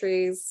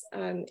country's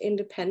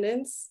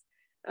independence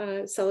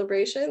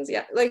celebrations.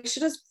 Yeah, like she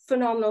does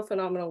phenomenal,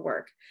 phenomenal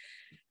work.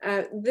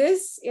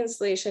 This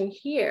installation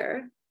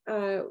here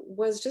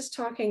was just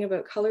talking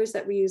about colors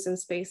that we use in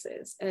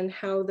spaces and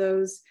how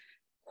those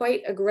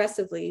quite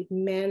aggressively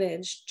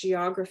manage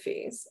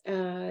geographies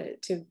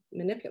to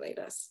manipulate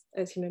us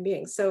as human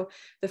beings. So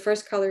the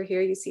first color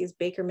here you see is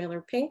Baker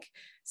Miller pink.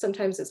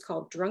 Sometimes it's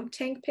called drunk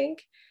tank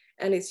pink,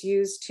 and it's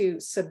used to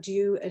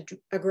subdue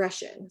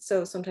aggression.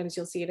 So sometimes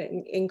you'll see it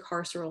in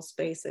carceral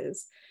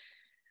spaces.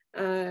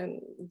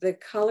 The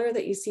color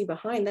that you see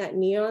behind that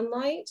neon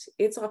light,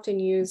 it's often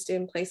used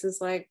in places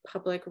like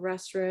public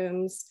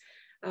restrooms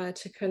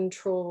to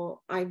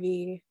control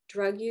IV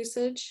drug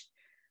usage.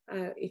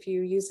 If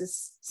you use a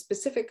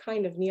specific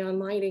kind of neon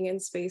lighting in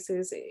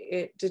spaces,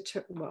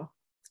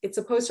 it's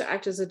supposed to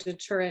act as a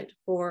deterrent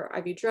for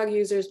IV drug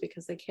users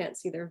because they can't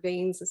see their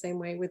veins the same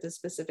way with a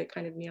specific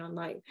kind of neon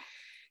light.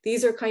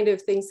 These are kind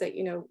of things that,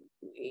 you know,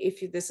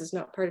 if this is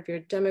not part of your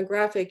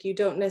demographic, you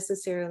don't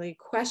necessarily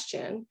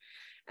question.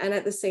 And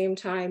at the same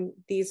time,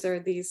 these are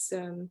these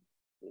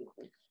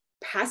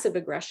passive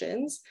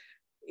aggressions,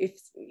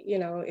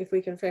 if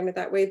we can frame it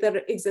that way,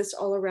 that exist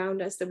all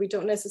around us that we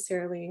don't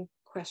necessarily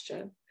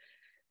question.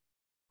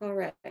 All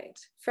right,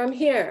 from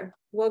here,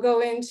 we'll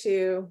go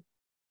into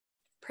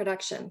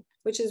production,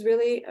 which is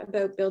really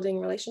about building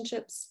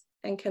relationships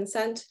and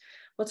consent.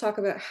 We'll talk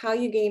about how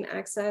you gain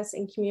access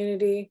in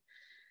community.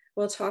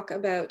 We'll talk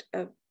about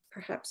a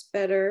perhaps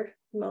better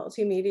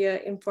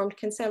multimedia informed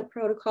consent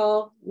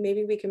protocol.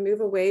 Maybe we can move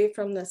away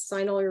from the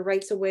sign all your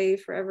rights away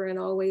forever and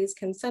always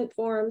consent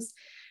forms.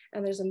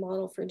 And there's a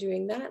model for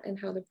doing that and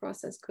how the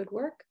process could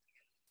work.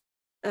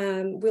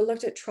 We'll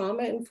look at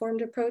trauma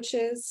informed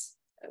approaches.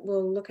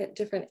 We'll look at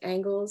different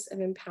angles of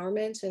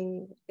empowerment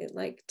and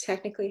like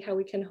technically how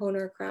we can hone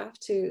our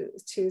craft to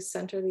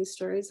center these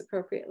stories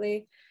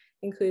appropriately,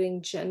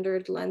 including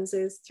gendered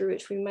lenses through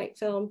which we might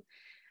film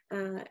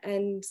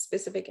and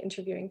specific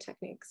interviewing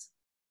techniques.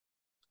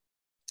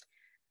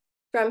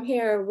 From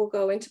here, we'll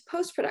go into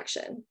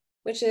post-production,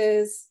 which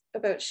is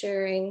about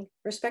sharing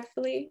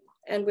respectfully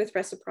and with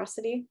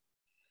reciprocity.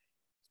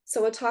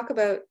 So we'll talk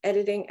about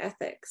editing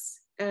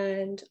ethics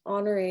and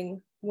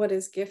honoring what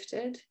is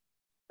gifted,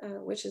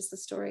 which is the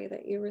story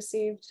that you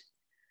received.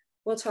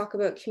 We'll talk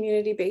about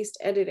community-based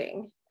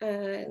editing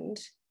and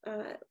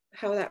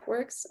how that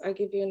works. I'll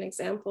give you an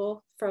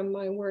example from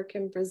my work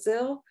in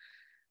Brazil,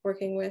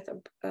 working with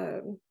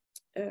a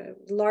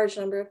large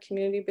number of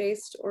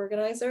community-based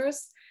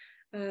organizers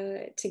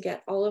to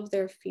get all of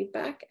their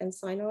feedback and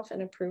sign off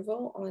and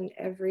approval on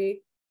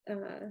everything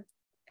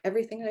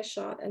I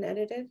shot and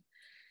edited.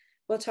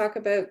 We'll talk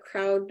about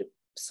crowdsourced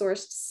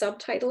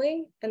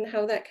subtitling and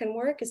how that can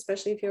work,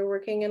 especially if you're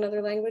working in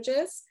other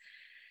languages.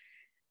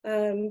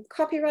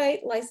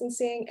 Copyright,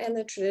 licensing, and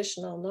the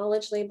traditional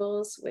knowledge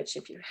labels, which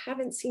if you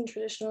haven't seen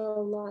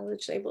traditional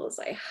knowledge labels,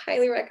 I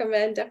highly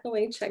recommend,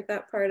 definitely check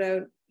that part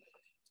out.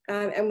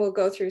 And we'll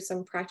go through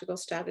some practical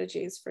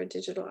strategies for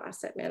digital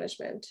asset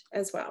management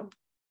as well.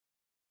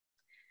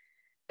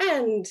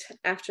 And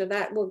after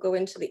that, we'll go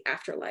into the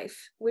afterlife,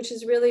 which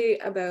is really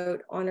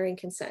about honoring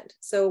consent.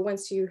 So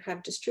once you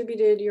have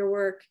distributed your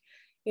work,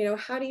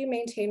 how do you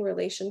maintain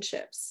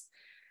relationships?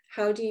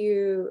 How do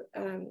you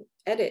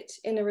edit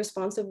in a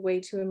responsive way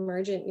to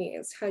emergent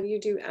needs? How do you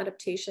do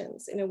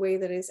adaptations in a way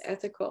that is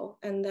ethical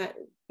and that,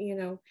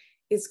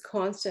 is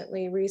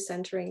constantly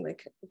recentering the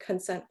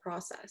consent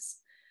process?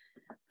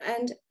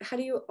 And how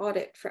do you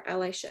audit for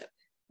allyship?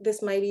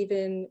 This might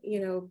even,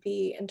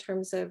 be in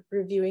terms of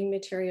reviewing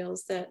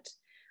materials that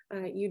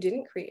you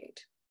didn't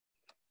create.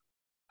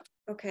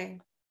 Okay,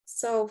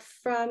 so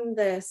from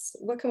this,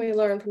 what can we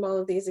learn from all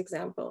of these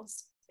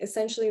examples?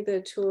 Essentially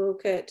the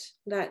toolkit,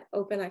 that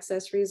open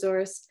access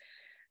resource,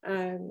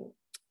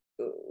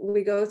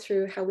 we go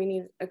through how we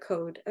need a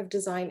code of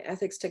design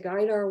ethics to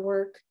guide our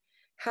work,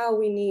 how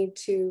we need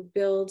to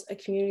build a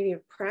community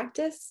of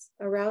practice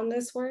around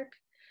this work,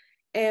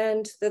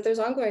 and that there's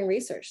ongoing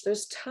research.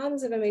 There's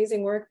tons of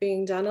amazing work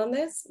being done on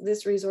this.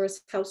 This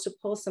resource helps to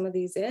pull some of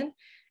these in.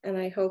 And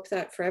I hope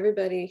that for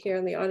everybody here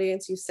in the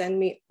audience, you send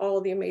me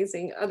all the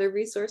amazing other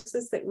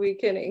resources that we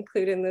can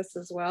include in this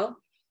as well,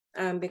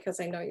 because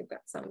I know you've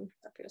got some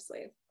up your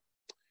sleeve.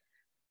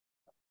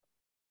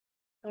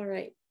 All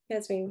right,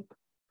 Yasmin.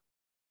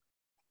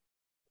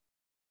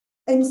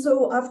 And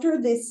so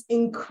after this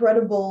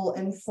incredible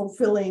and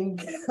fulfilling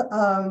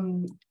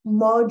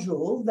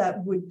module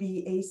that would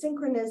be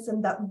asynchronous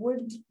and that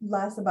would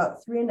last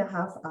about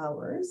 3.5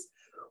 hours,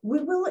 we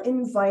will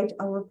invite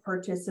our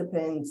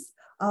participants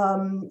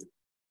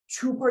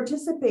to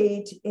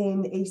participate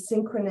in a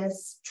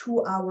synchronous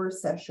 2-hour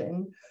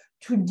session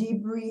to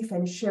debrief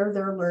and share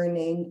their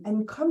learning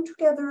and come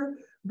together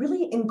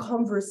really in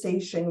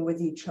conversation with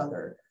each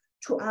other,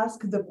 to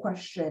ask the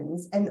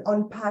questions and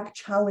unpack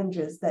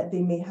challenges that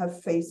they may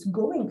have faced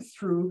going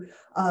through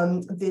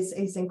this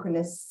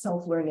asynchronous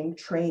self-learning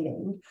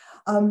training,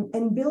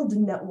 and build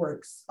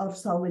networks of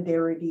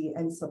solidarity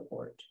and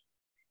support.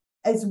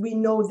 As we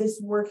know, this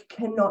work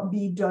can only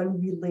be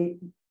done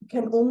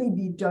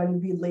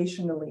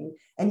relationally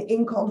and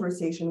in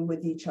conversation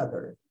with each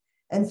other.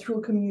 And through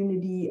a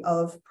community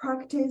of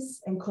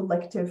practice and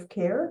collective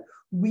care,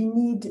 we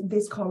need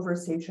this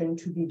conversation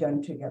to be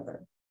done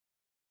together.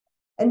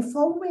 And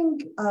following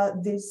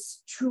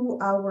this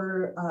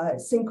 2-hour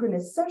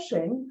synchronous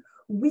session,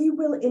 we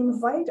will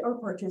invite our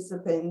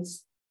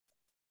participants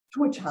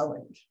to a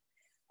challenge.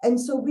 And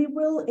so we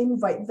will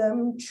invite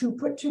them to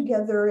put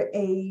together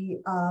a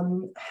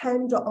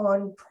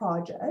hand-on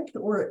project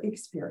or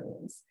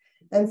experience.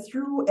 And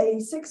through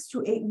a 6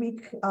 to 8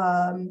 week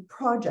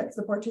project,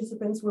 the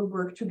participants will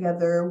work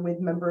together with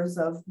members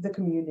of the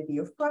community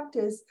of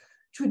practice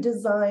to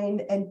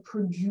design and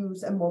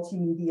produce a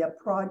multimedia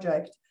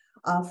project.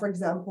 For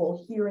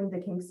example, here in the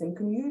Kingston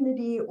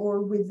community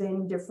or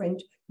within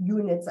different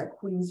units at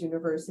Queen's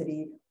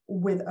University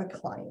with a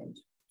client.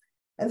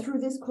 And through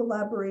this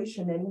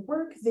collaboration and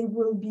work, they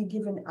will be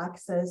given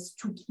access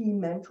to key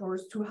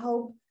mentors to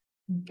help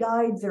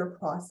guide their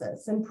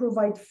process and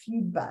provide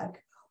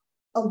feedback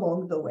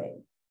along the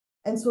way.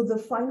 And so the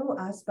final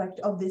aspect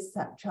of this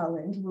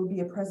challenge will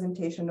be a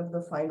presentation of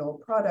the final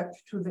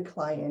product to the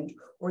client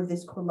or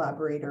this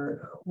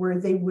collaborator, where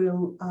they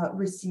will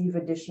receive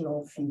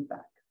additional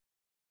feedback.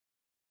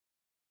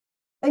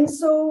 And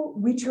so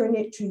we turn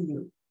it to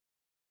you.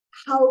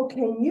 How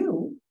can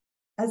you,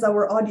 as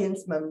our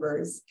audience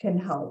members, can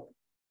help?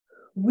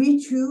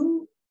 We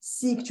too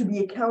seek to be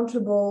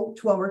accountable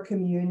to our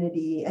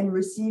community and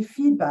receive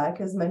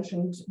feedback, as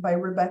mentioned by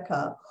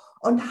Rebecca,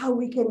 on how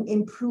we can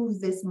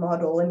improve this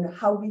model and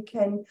how we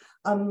can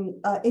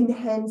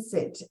enhance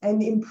it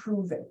and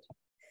improve it.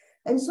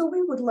 And so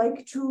we would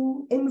like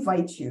to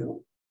invite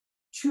you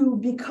to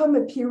become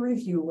a peer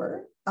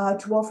reviewer,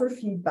 to offer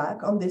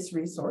feedback on this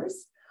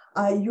resource.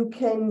 You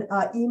can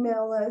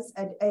email us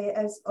at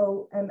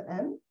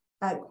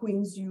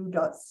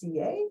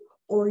asomm@queensu.ca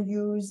or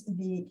use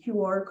the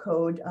QR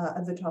code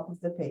at the top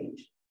of the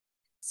page.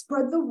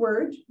 Spread the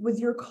word with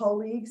your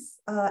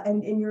colleagues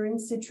and in your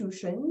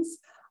institutions,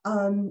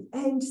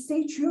 and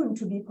stay tuned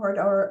to be part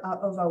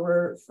of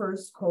our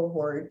first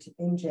cohort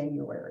in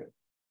January.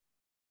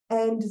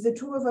 And the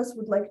two of us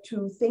would like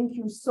to thank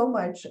you so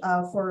much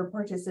for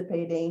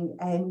participating,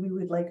 and we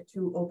would like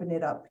to open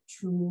it up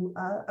to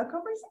a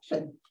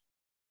conversation.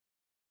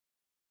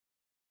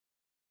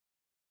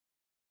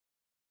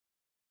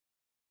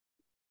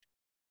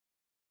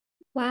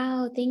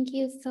 Wow, thank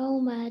you so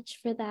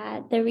much for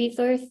that. The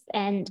resource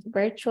and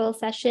virtual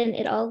session,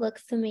 it all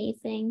looks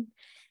amazing.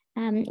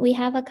 We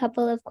have a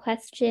couple of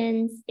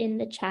questions in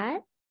the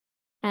chat,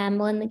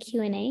 well, in the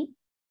Q&A.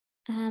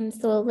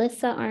 So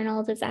Alyssa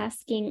Arnold is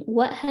asking,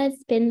 what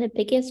has been the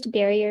biggest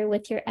barrier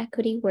with your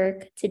equity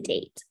work to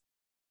date?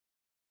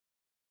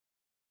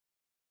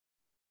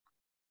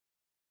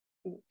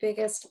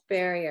 Biggest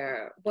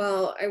barrier?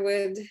 Well, I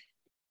would,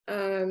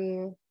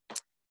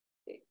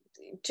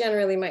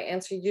 generally my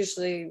answer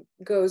usually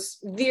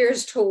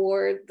veers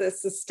toward the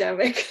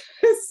systemic.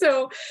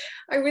 So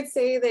I would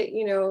say that,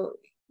 you know,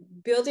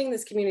 building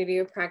this community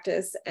of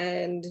practice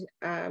and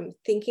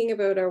thinking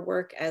about our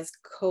work as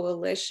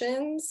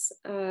coalitions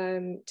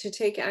to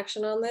take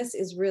action on this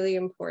is really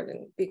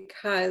important,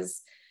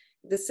 because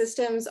the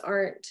systems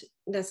aren't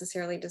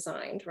necessarily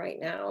designed right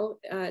now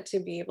to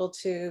be able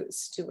to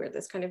steward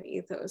this kind of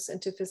ethos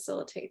and to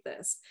facilitate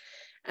this.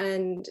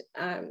 And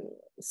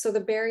so the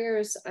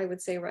barriers, I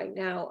would say right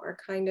now, are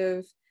kind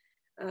of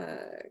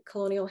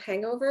colonial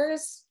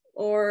hangovers,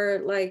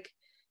 or like,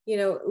 you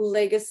know,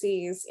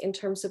 legacies in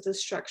terms of the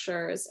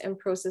structures and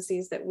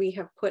processes that we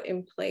have put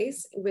in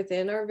place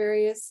within our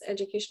various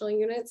educational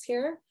units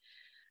here.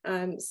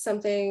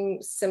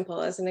 Something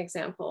simple as an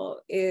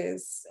example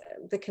is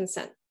the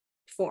consent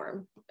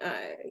form,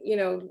 you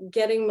know,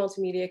 getting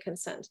multimedia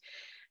consent.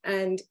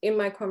 And in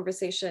my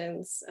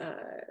conversations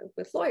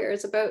with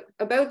lawyers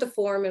about the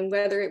form and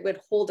whether it would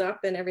hold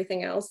up and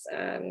everything else,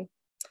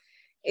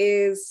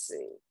 is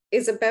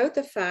about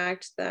the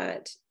fact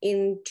that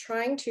in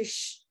trying to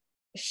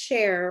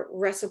share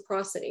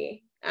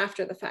reciprocity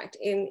after the fact,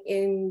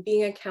 in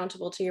being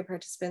accountable to your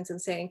participants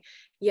and saying,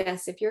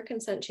 yes, if your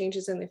consent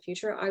changes in the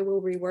future, I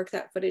will rework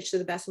that footage to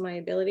the best of my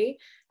ability,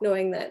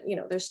 knowing that, you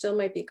know, there still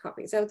might be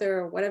copies out there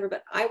or whatever,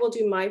 but I will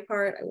do my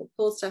part. I will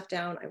pull stuff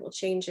down. I will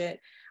change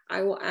it.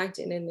 I will act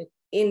in an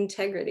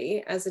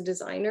integrity as a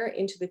designer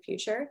into the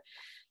future.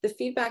 The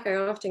feedback I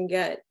often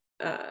get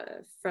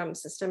from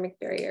systemic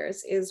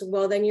barriers is,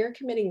 well, then you're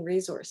committing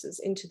resources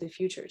into the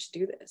future to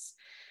do this.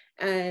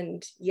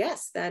 And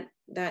yes, that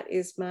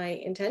is my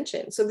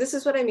intention. So this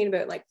is what I mean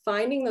about like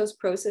finding those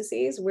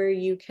processes where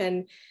you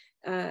can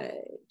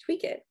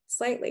tweak it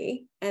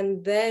slightly.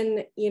 And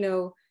then, you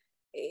know,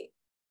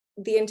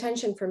 the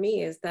intention for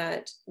me is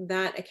that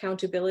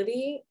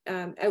accountability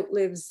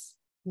outlives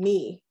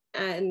me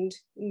and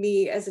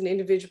me as an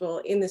individual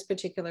in this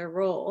particular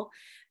role,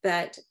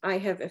 that I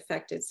have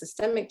affected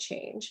systemic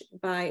change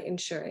by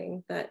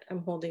ensuring that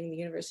I'm holding the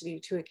university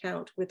to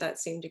account with that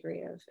same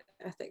degree of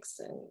ethics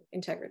and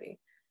integrity.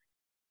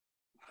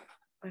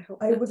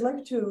 I would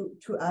like to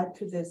add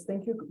to this.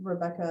 Thank you,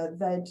 Rebecca,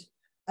 that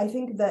I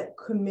think that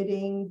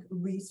committing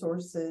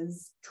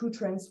resources to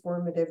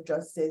transformative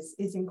justice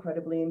is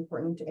incredibly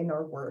important in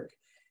our work.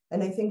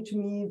 And I think, to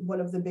me,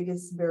 one of the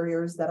biggest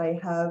barriers that I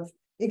have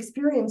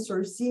experienced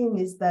or seen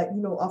is that,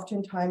 you know,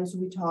 oftentimes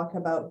we talk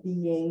about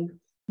being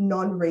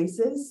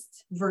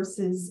non-racist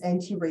versus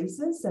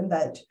anti-racist, and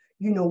that,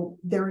 you know,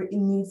 there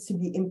needs to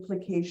be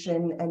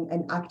implication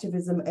and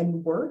activism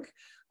and work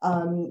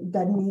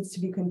that needs to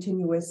be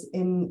continuous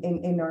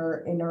in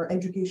our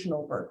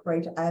educational work,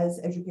 right? As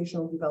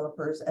educational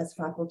developers, as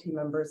faculty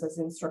members, as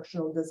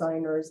instructional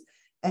designers,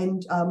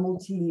 and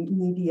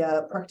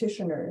multimedia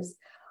practitioners.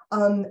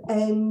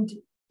 And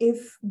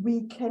if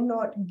we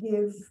cannot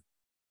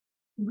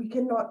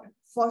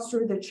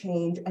foster the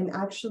change and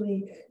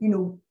actually, you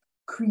know,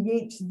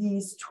 create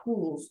these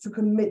tools to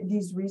commit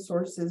these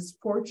resources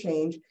for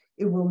change,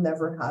 it will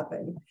never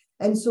happen.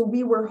 And so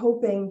we were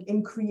hoping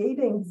in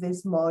creating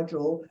this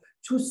module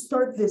to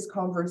start this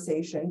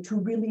conversation, to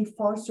really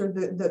foster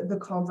the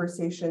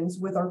conversations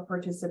with our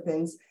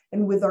participants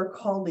and with our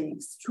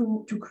colleagues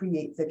to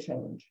create the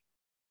change.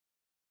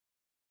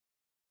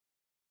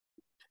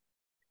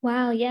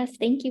 Wow, yes,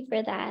 thank you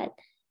for that.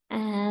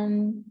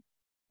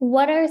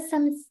 What are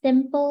some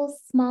simple,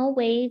 small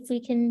ways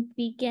we can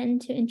begin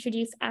to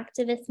introduce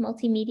activist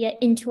multimedia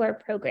into our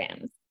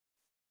programs?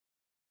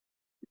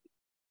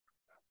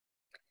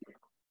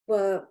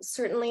 Well,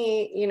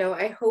 certainly, you know,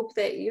 I hope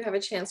that you have a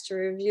chance to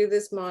review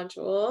this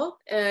module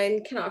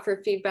and can offer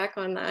feedback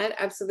on that,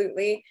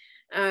 absolutely.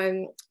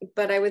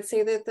 But I would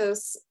say that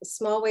those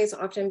small ways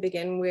often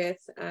begin with,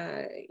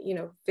 you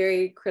know,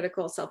 very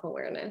critical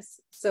self-awareness.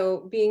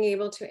 So being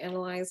able to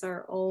analyze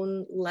our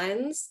own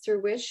lens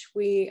through which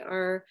we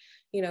are,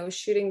 you know,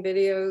 shooting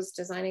videos,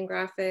 designing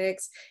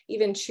graphics,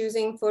 even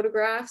choosing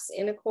photographs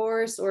in a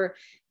course, or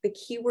the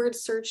keyword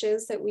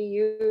searches that we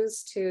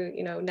use to,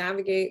 you know,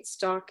 navigate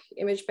stock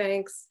image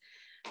banks.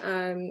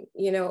 You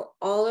know,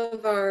 all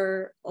of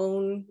our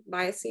own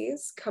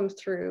biases come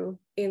through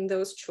in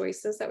those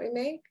choices that we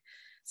make.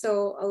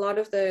 So a lot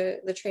of the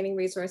training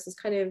resource is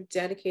kind of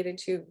dedicated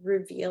to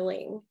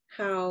revealing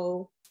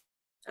how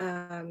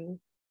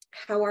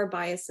our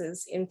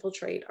biases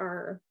infiltrate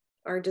our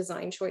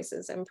design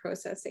choices and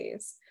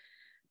processes.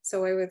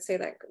 So I would say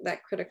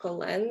that critical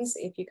lens,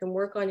 if you can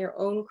work on your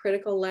own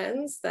critical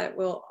lens, that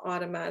will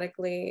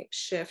automatically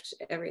shift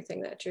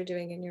everything that you're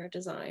doing in your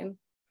design.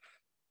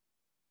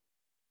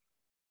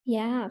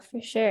 Yeah,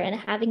 for sure. And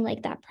having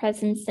like that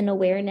presence and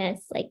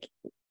awareness, like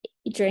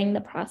during the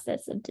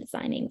process of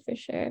designing, for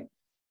sure.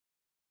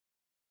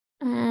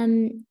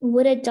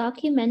 Would a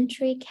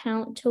documentary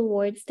count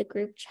towards the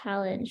group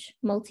challenge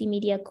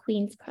Multimedia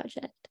Queens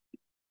project?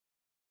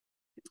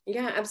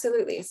 Yeah,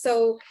 absolutely.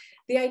 So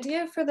the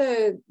idea for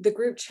the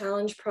group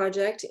challenge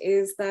project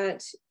is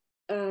that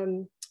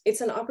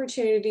it's an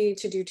opportunity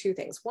to do two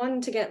things.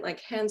 One, to get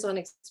like hands-on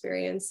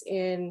experience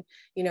in,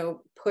 you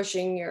know,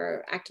 pushing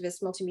your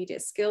activist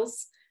multimedia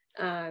skills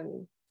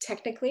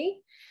technically,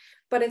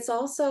 but it's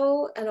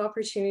also an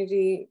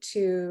opportunity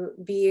to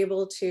be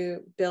able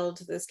to build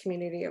this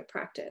community of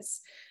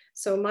practice.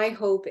 So my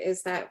hope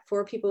is that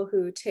for people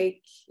who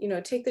take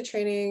the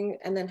training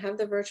and then have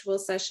the virtual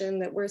session,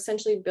 that we're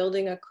essentially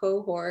building a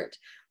cohort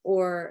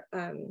or,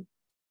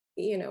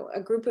 you know,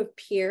 a group of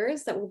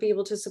peers that will be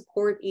able to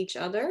support each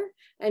other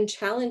and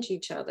challenge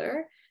each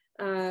other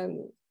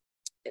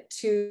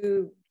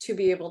to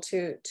be able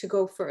to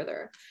go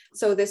further.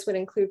 So this would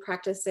include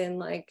practice in,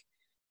 like,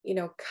 you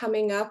know,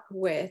 coming up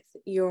with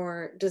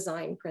your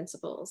design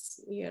principles,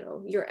 you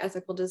know, your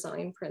ethical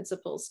design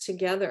principles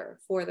together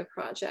for the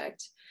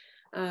project.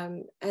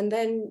 And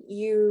then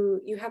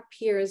you have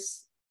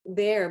peers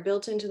there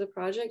built into the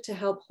project to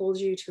help hold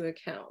you to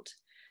account.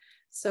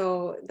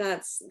 So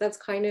that's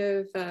kind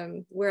of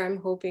where I'm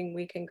hoping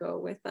we can go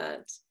with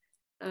that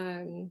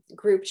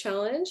group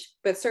challenge,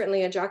 but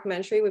certainly a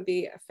documentary would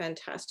be a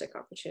fantastic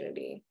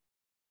opportunity.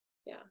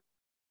 Yeah.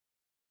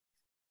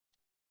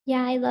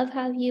 Yeah, I love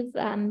how you've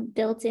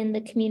built in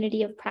the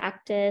community of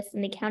practice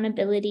and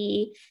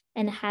accountability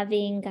and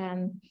having,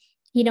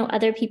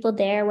 other people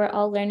there. We're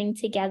all learning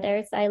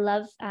together. So I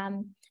love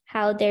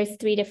how there's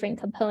 3 different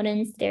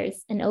components.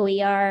 There's an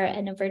OER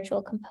and a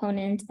virtual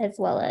component, as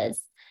well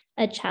as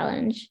a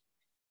challenge.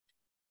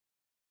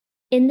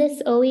 In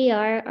this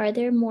OER, are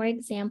there more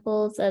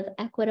examples of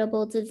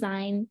equitable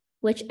design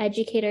which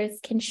educators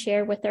can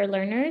share with their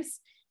learners?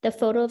 The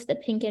photo of the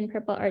pink and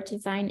purple art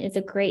design is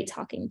a great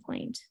talking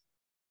point.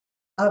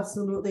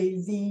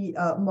 Absolutely. The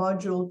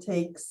module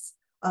takes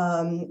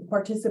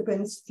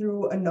participants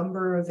through a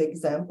number of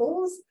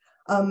examples.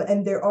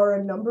 And there are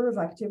a number of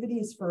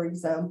activities, for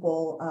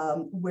example,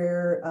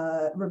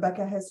 where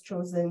Rebecca has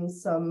chosen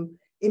some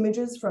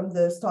images from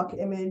the stock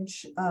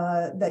image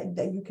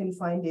that you can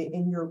find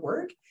in your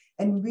work,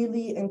 and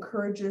really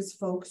encourages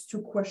folks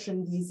to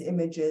question these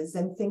images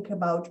and think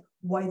about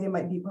why they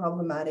might be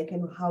problematic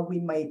and how we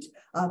might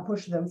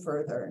push them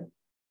further.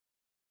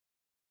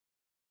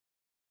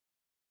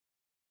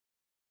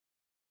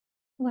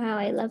 Wow,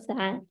 I love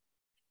that.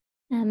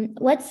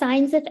 What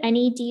signs, if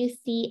any, do you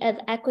see of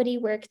equity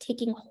work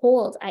taking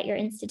hold at your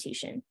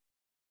institution?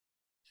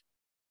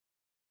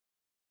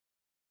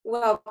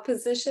 Well,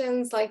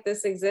 positions like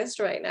this exist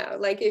right now.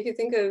 Like if you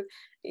think of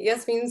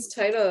Yasmin's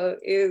title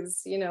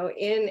is,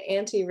 in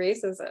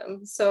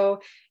anti-racism. So,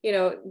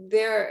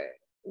 there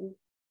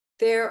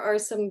are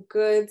some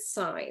good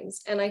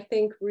signs. And I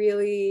think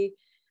really,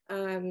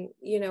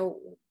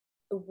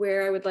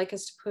 where I would like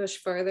us to push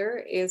further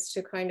is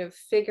to kind of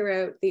figure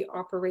out the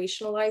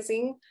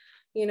operationalizing,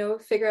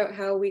 figure out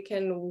how we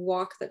can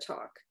walk the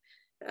talk.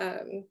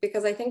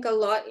 Because I think a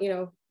lot,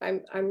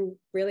 I'm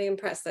really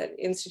impressed that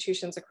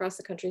institutions across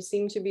the country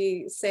seem to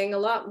be saying a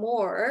lot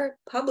more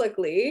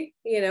publicly,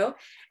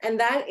 and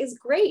that is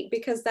great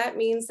because that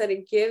means that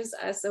it gives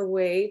us a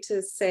way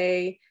to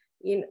say,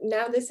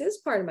 now this is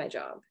part of my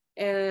job.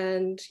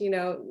 And,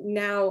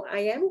 now I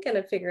am going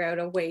to figure out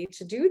a way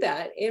to do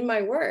that in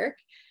my work.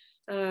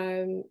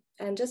 And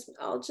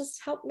I'll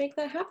just help make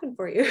that happen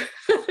for you.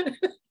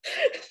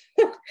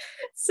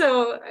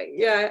 So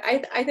yeah,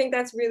 I think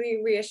that's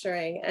really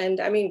reassuring. And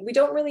I mean,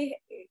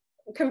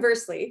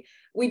 conversely,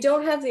 we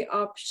don't have the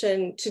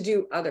option to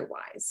do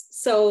otherwise.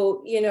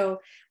 So,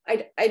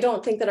 I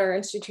don't think that our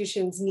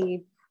institutions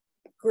need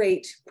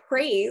great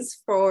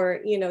praise for,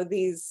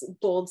 these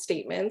bold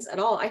statements at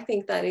all. I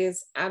think that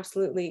is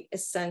absolutely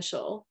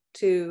essential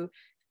to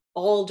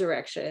all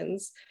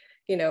directions,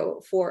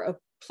 for a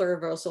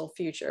pluriversal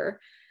future.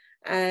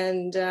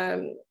 And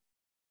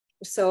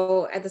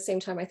so at the same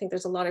time, I think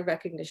there's a lot of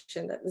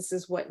recognition that this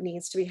is what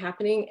needs to be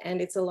happening. And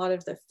it's a lot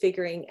of the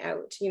figuring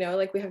out,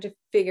 like we have to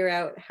figure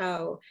out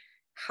how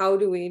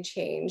do we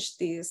change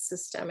these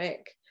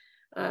systemic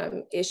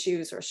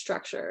issues or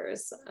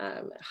structures,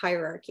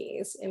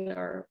 hierarchies in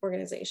our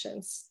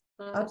organizations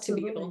to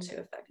be able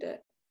to affect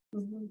it.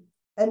 Mm-hmm.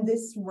 And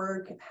this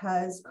work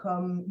has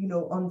come,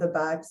 on the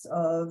backs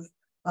of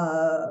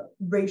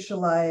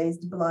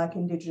racialized Black,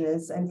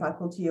 Indigenous, and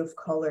faculty of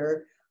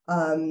color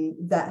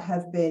that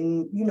have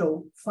been,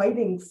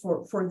 fighting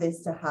for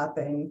this to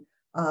happen,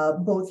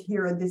 both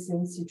here at this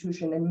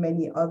institution and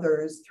many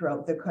others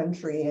throughout the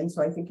country. And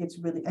so I think it's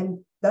really, and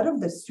that of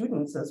the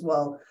students as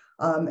well,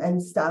 and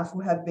staff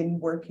who have been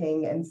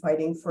working and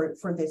fighting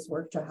for this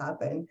work to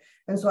happen.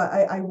 And so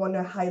I want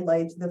to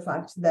highlight the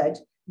fact that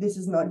this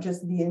is not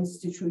just the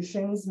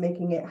institutions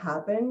making it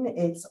happen,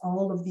 it's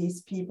all of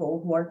these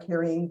people who are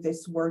carrying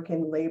this work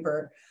and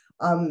labor.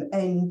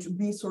 And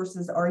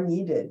resources are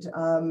needed,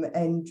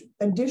 and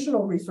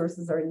additional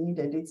resources are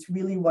needed. It's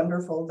really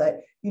wonderful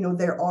that,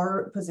 there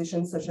are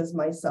positions such as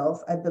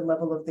myself at the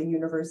level of the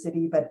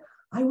university, but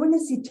I want to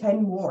see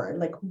 10 more,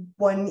 like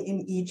 1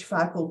 in each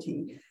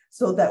faculty,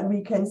 so that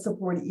we can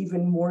support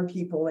even more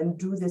people and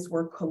do this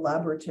work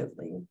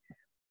collaboratively.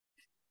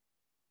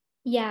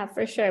 Yeah,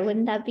 for sure.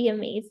 Wouldn't that be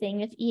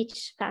amazing if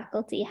each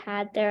faculty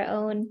had their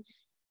own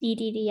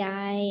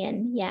DDDI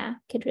and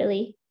could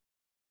really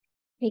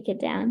break it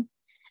down.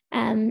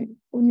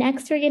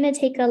 Next, we're going to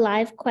take a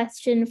live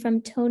question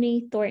from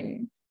Tony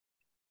Thornton.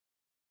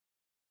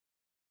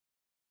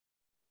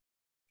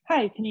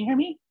 Hi, can you hear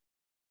me?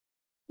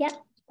 Yeah.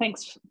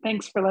 Thanks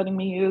for letting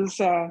me use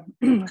for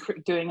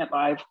doing it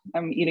live.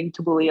 I'm eating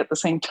tabbouleh at the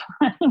same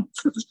time.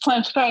 It's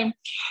lunchtime.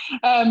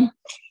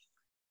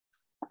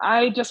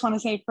 I just want to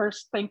say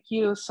first, thank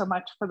you so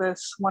much for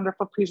this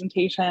wonderful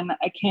presentation.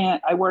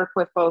 I work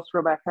with both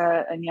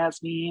Rebecca and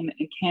Yasmin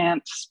and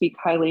can't speak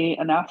highly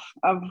enough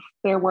of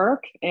their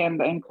work,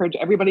 and I encourage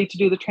everybody to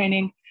do the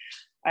training.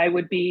 I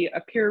would be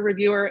a peer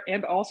reviewer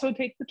and also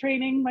take the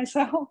training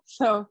myself.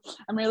 So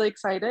I'm really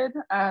excited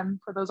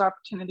for those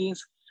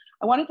opportunities.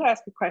 I wanted to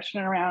ask a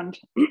question around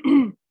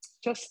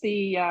just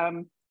the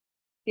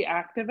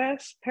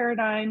activist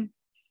paradigm,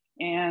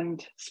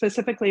 and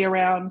specifically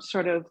around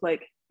sort of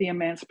like the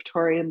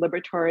emancipatory and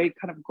liberatory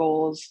kind of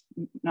goals,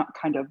 not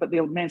kind of, but the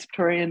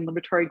emancipatory and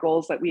liberatory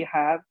goals that we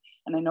have,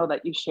 and I know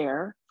that you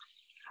share.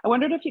 I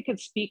wondered if you could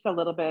speak a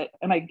little bit,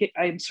 and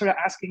I'm sort of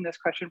asking this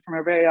question from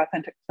a very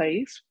authentic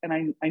place,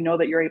 and I know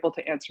that you're able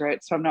to answer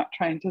it, so I'm not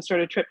trying to sort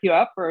of trip you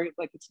up, or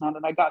like it's not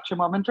an I gotcha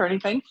moment or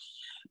anything,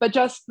 but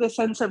just the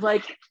sense of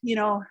like, you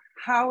know,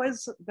 how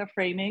is the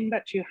framing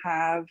that you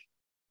have,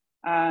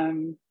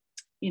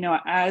 you know,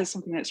 as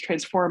something that's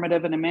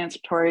transformative and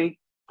emancipatory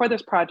for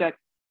this project,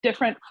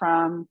 different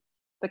from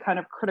the kind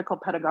of critical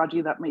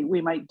pedagogy that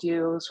we might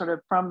do sort of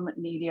from an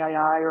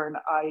EDII or an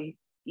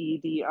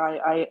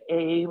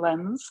IEDIIA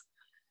lens.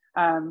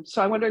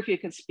 So I wonder if you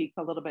could speak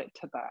a little bit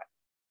to that.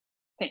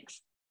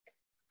 Thanks.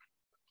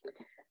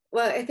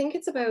 Well, I think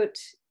it's about,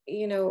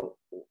 you know,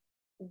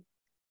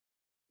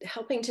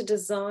 helping to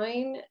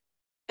design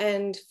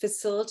and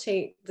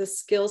facilitate the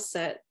skill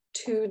set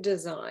to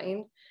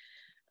design,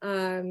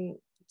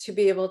 to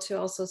be able to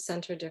also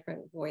center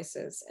different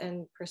voices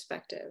and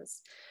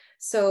perspectives.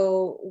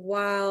 So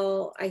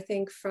while I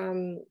think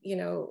from, you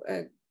know,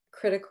 a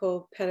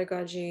critical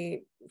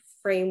pedagogy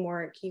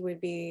framework, you would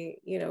be,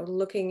 you know,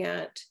 looking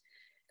at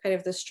kind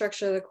of the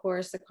structure of the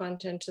course, the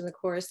content of the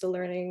course, the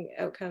learning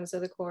outcomes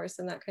of the course,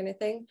 and that kind of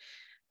thing.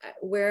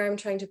 Where I'm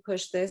trying to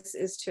push this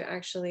is to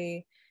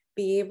actually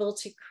be able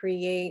to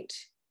create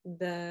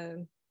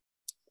the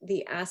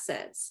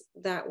assets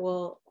that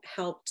will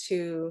help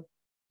to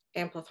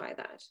amplify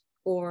that,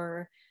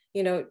 or,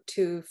 you know,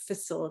 to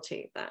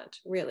facilitate that,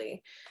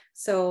 really.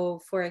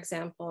 So for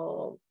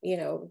example, you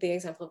know, the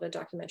example of a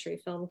documentary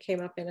film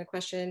came up in a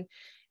question,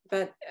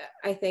 but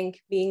I think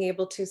being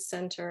able to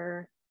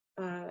center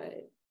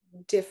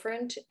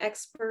different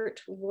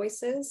expert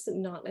voices,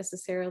 not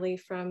necessarily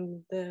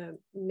from the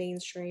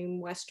mainstream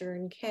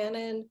Western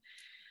canon,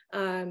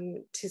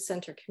 to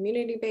center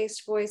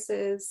community-based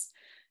voices,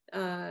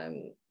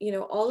 you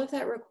know, all of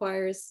that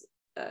requires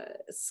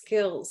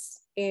skills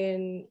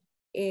in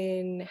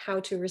how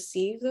to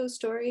receive those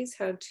stories,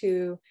 how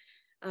to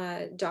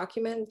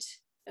document,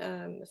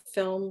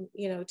 film,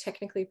 you know,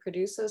 technically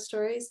produce those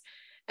stories,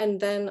 and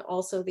then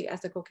also the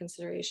ethical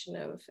consideration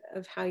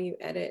of how you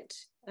edit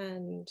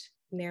and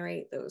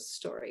narrate those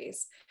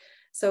stories.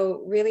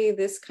 So really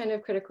this kind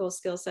of critical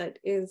skill set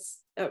is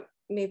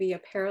maybe a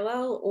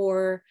parallel,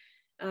 or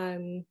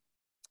a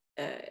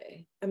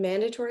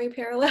mandatory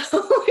parallel,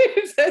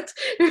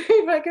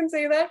 if I can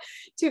say that,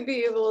 to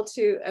be able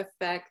to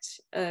affect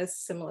a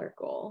similar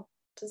goal.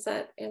 Does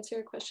that answer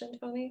your question,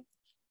 Tony?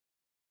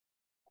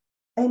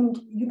 And,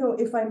 you know,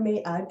 if I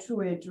may add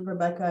to it,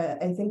 Rebecca,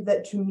 I think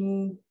that to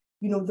me,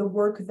 you know, the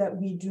work that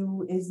we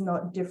do is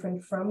not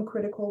different from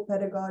critical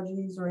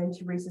pedagogies or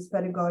anti-racist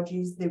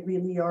pedagogies. They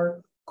really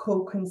are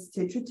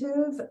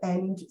co-constitutive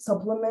and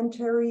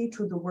supplementary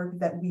to the work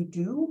that we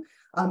do.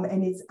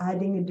 And it's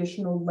adding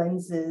additional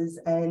lenses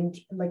and,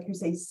 like you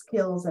say,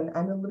 skills and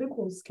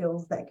analytical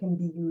skills that can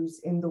be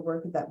used in the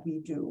work that we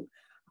do.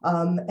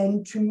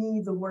 And to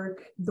me, the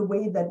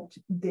way that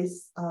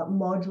this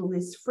module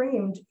is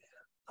framed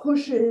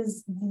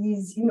pushes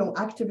these, you know,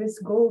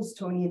 activist goals,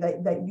 Tony,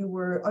 that you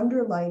were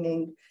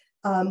underlining,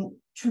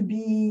 to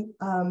be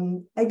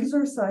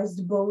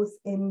exercised both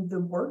in the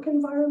work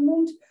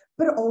environment,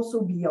 but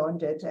also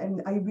beyond it.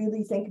 And I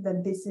really think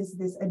that this is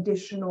this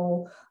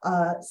additional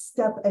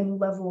step and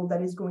level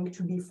that is going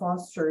to be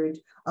fostered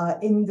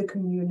in the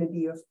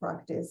community of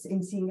practice,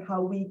 in seeing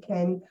how we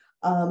can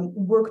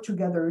work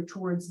together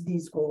towards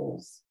these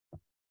goals.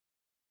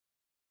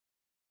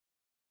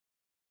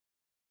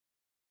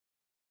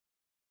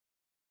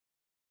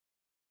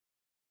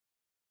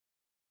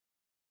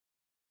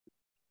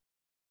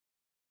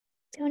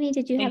 Tony,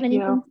 did you have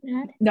anything to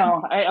add?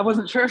 No, I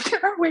wasn't sure if you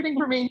were waiting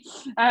for me.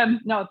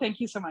 No, thank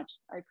you so much.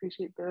 I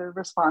appreciate the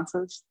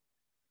responses.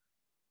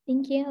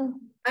 Thank you.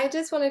 I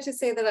just wanted to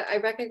say that I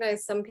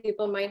recognize some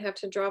people might have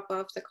to drop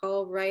off the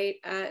call right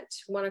at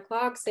 1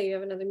 o'clock. Say you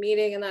have another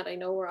meeting, and that I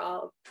know we're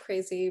all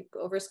crazy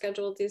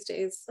overscheduled these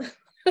days.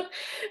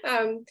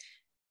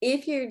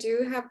 If you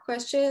do have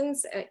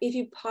questions, if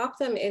you pop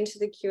them into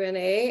the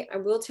Q&A, I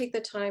will take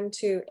the time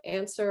to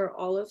answer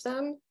all of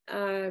them.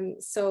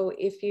 So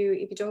if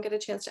you don't get a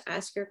chance to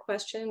ask your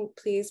question,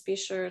 please be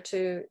sure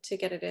to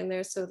get it in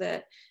there so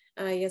that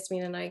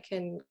Yasmin and I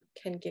can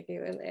give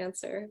you an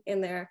answer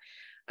in there.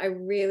 I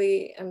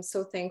really am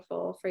so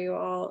thankful for you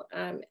all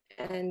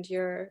and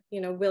your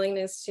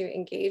willingness to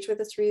engage with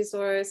this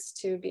resource,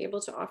 to be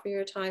able to offer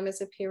your time as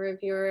a peer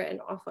reviewer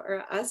and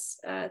offer us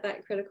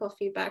that critical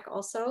feedback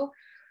also.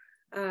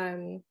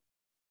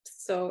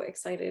 So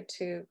excited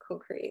to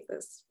co-create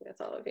this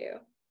with all of you.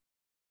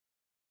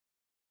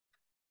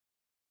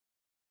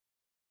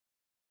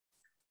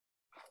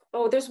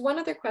 Oh, there's one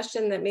other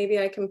question that maybe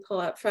I can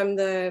pull up from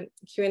the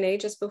Q&A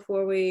just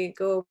before we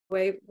go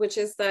away, which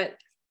is that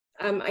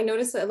I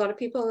noticed that a lot of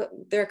people,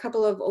 there are a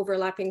couple of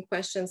overlapping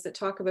questions that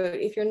talk about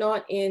if you're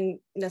not in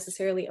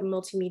necessarily a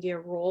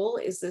multimedia role,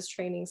 is this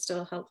training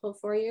still helpful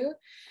for you?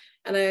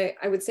 And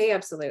I would say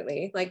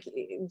absolutely. Like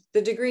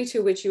the degree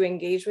to which you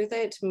engage with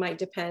it might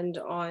depend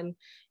on,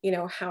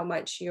 how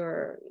much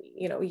you're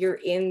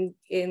in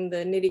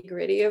the nitty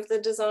gritty of the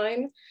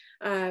design.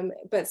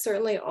 But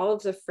certainly all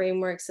of the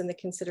frameworks and the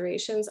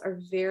considerations are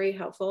very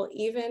helpful,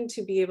 even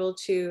to be able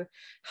to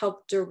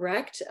help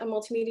direct a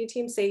multimedia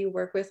team. Say you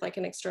work with like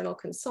an external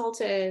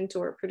consultant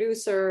or a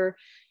producer,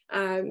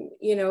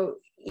 you know,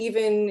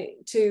 even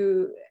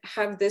to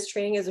have this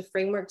training as a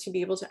framework to be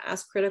able to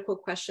ask critical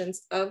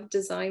questions of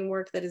design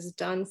work that is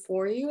done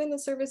for you in the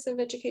service of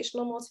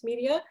educational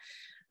multimedia.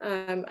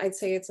 I'd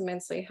say it's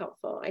immensely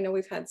helpful. I know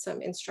we've had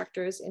some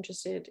instructors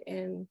interested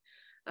in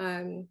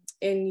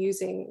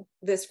using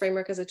this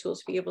framework as a tool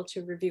to be able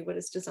to review what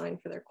is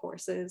designed for their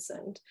courses,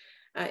 and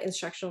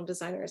instructional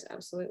designers,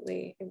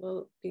 absolutely, it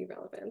will be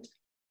relevant.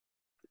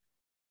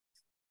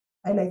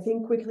 And I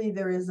think quickly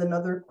there is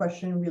another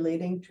question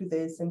relating to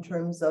this in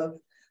terms of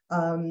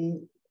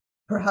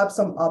perhaps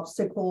some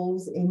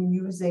obstacles in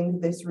using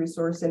this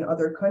resource in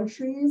other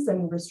countries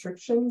and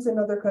restrictions in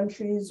other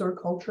countries or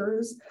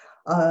cultures.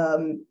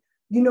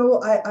 You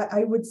know,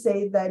 I would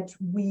say that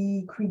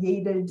we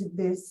created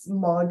this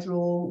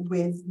module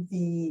with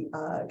the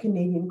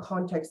Canadian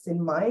context in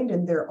mind,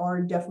 and there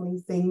are definitely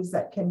things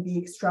that can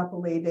be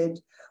extrapolated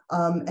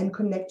and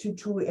connected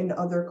to in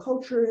other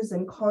cultures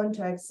and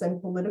contexts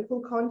and political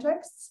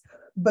contexts.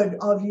 But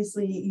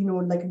obviously, you know,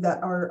 like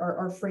that,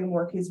 our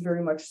framework is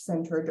very much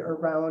centered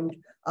around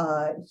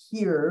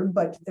here,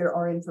 but there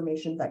are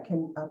information that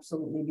can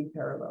absolutely be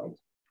paralleled.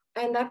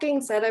 And that being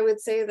said, I would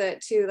say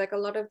that too, like a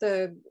lot of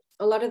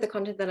the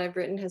content that I've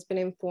written has been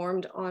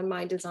informed on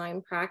my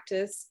design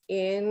practice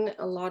in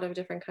a lot of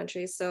different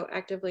countries. So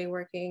actively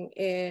working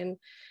in,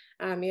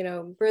 you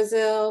know,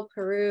 Brazil,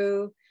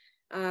 Peru,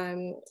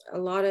 a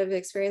lot of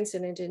experience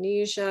in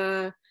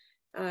Indonesia,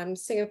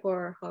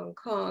 Singapore, Hong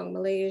Kong,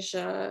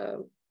 Malaysia,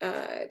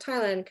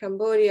 Thailand,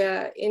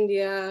 Cambodia,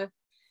 India.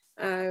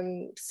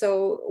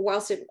 So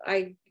whilst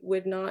I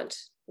would not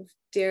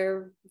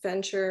dare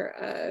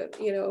venture,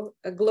 you know,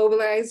 a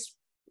globalized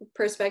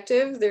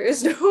perspective, there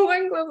is no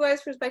one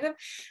globalized perspective,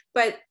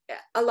 but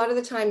a lot of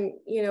the time,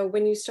 you know,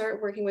 when you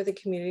start working with a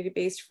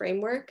community-based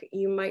framework,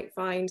 you might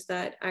find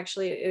that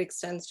actually it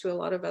extends to a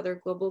lot of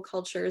other global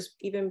cultures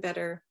even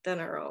better than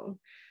our own.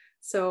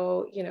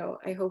 So, you know,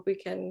 I hope we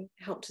can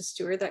help to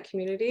steward that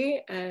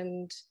community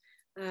and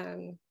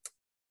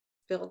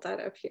build that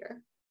up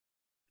here.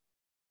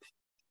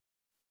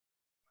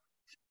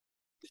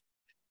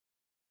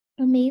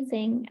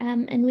 Amazing.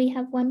 And we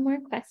have one more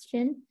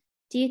question.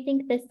 Do you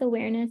think this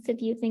awareness of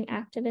using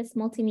activist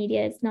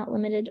multimedia is not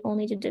limited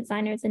only to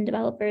designers and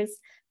developers,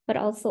 but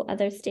also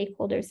other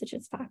stakeholders such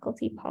as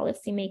faculty,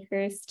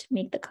 policymakers, to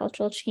make the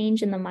cultural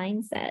change in the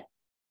mindset?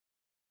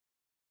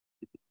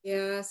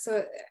 Yeah,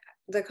 so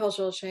the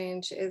cultural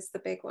change is the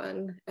big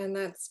one, and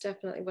that's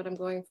definitely what I'm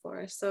going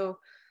for. So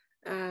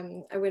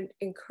I would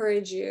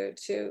encourage you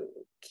to,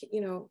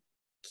 you know,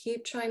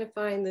 keep trying to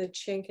find the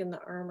chink in the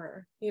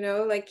armor, you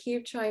know, like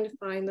keep trying to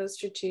find those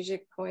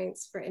strategic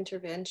points for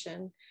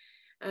intervention.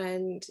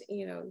 And,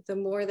 you know, the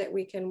more that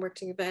we can work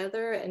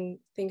together and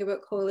think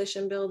about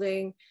coalition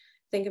building,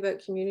 think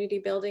about community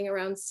building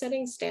around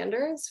setting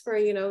standards for,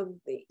 you know,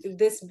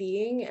 this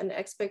being an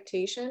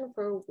expectation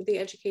for the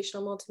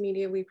educational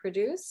multimedia we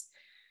produce,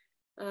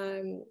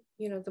 you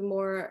know, the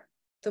more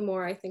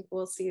I think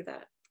we'll see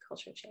that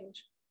culture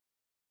change.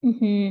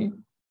 Mm-hmm.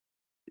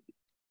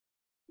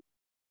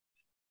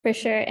 For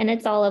sure. And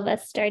it's all of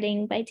us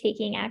starting by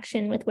taking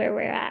action with where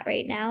we're at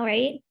right now,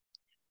 right?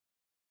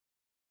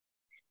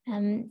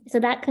 So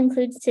that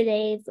concludes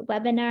today's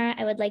webinar.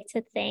 I would like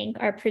to thank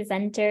our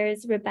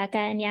presenters, Rebecca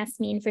and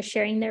Yasmin, for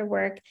sharing their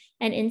work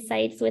and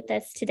insights with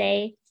us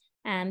today.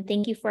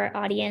 Thank you for our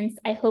audience.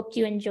 I hope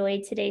you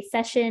enjoyed today's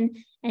session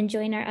and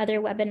join our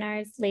other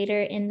webinars later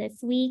in this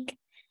week.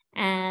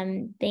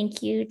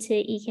 Thank you to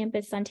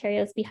eCampus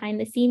Ontario's behind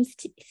the scenes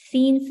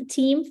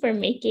team for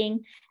making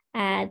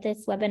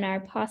this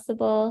webinar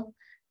possible.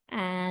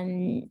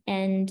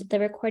 And the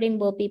recording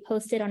will be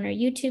posted on our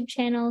YouTube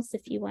channel, so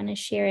if you want to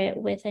share it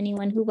with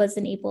anyone who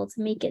wasn't able to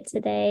make it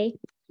today.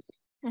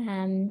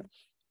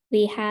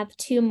 We have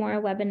 2 more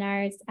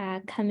webinars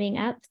coming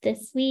up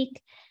this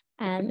week,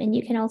 and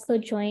you can also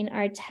join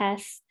our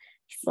TESS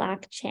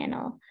Slack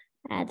channel.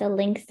 The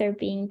links are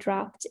being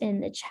dropped in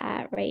the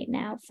chat right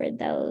now for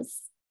those,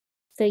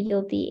 so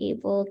you'll be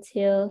able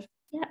to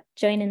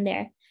join in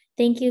there.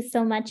 Thank you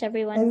so much,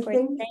 everyone. And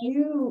thank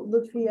you,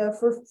 Lutfia,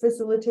 for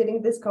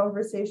facilitating this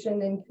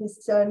conversation, and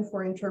Christian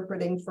for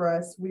interpreting for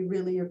us. We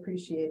really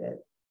appreciate it.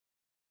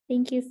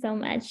 Thank you so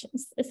much.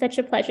 It's such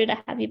a pleasure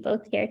to have you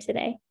both here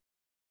today.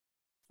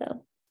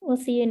 So we'll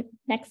see you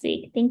next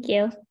week. Thank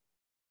you.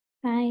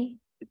 Bye.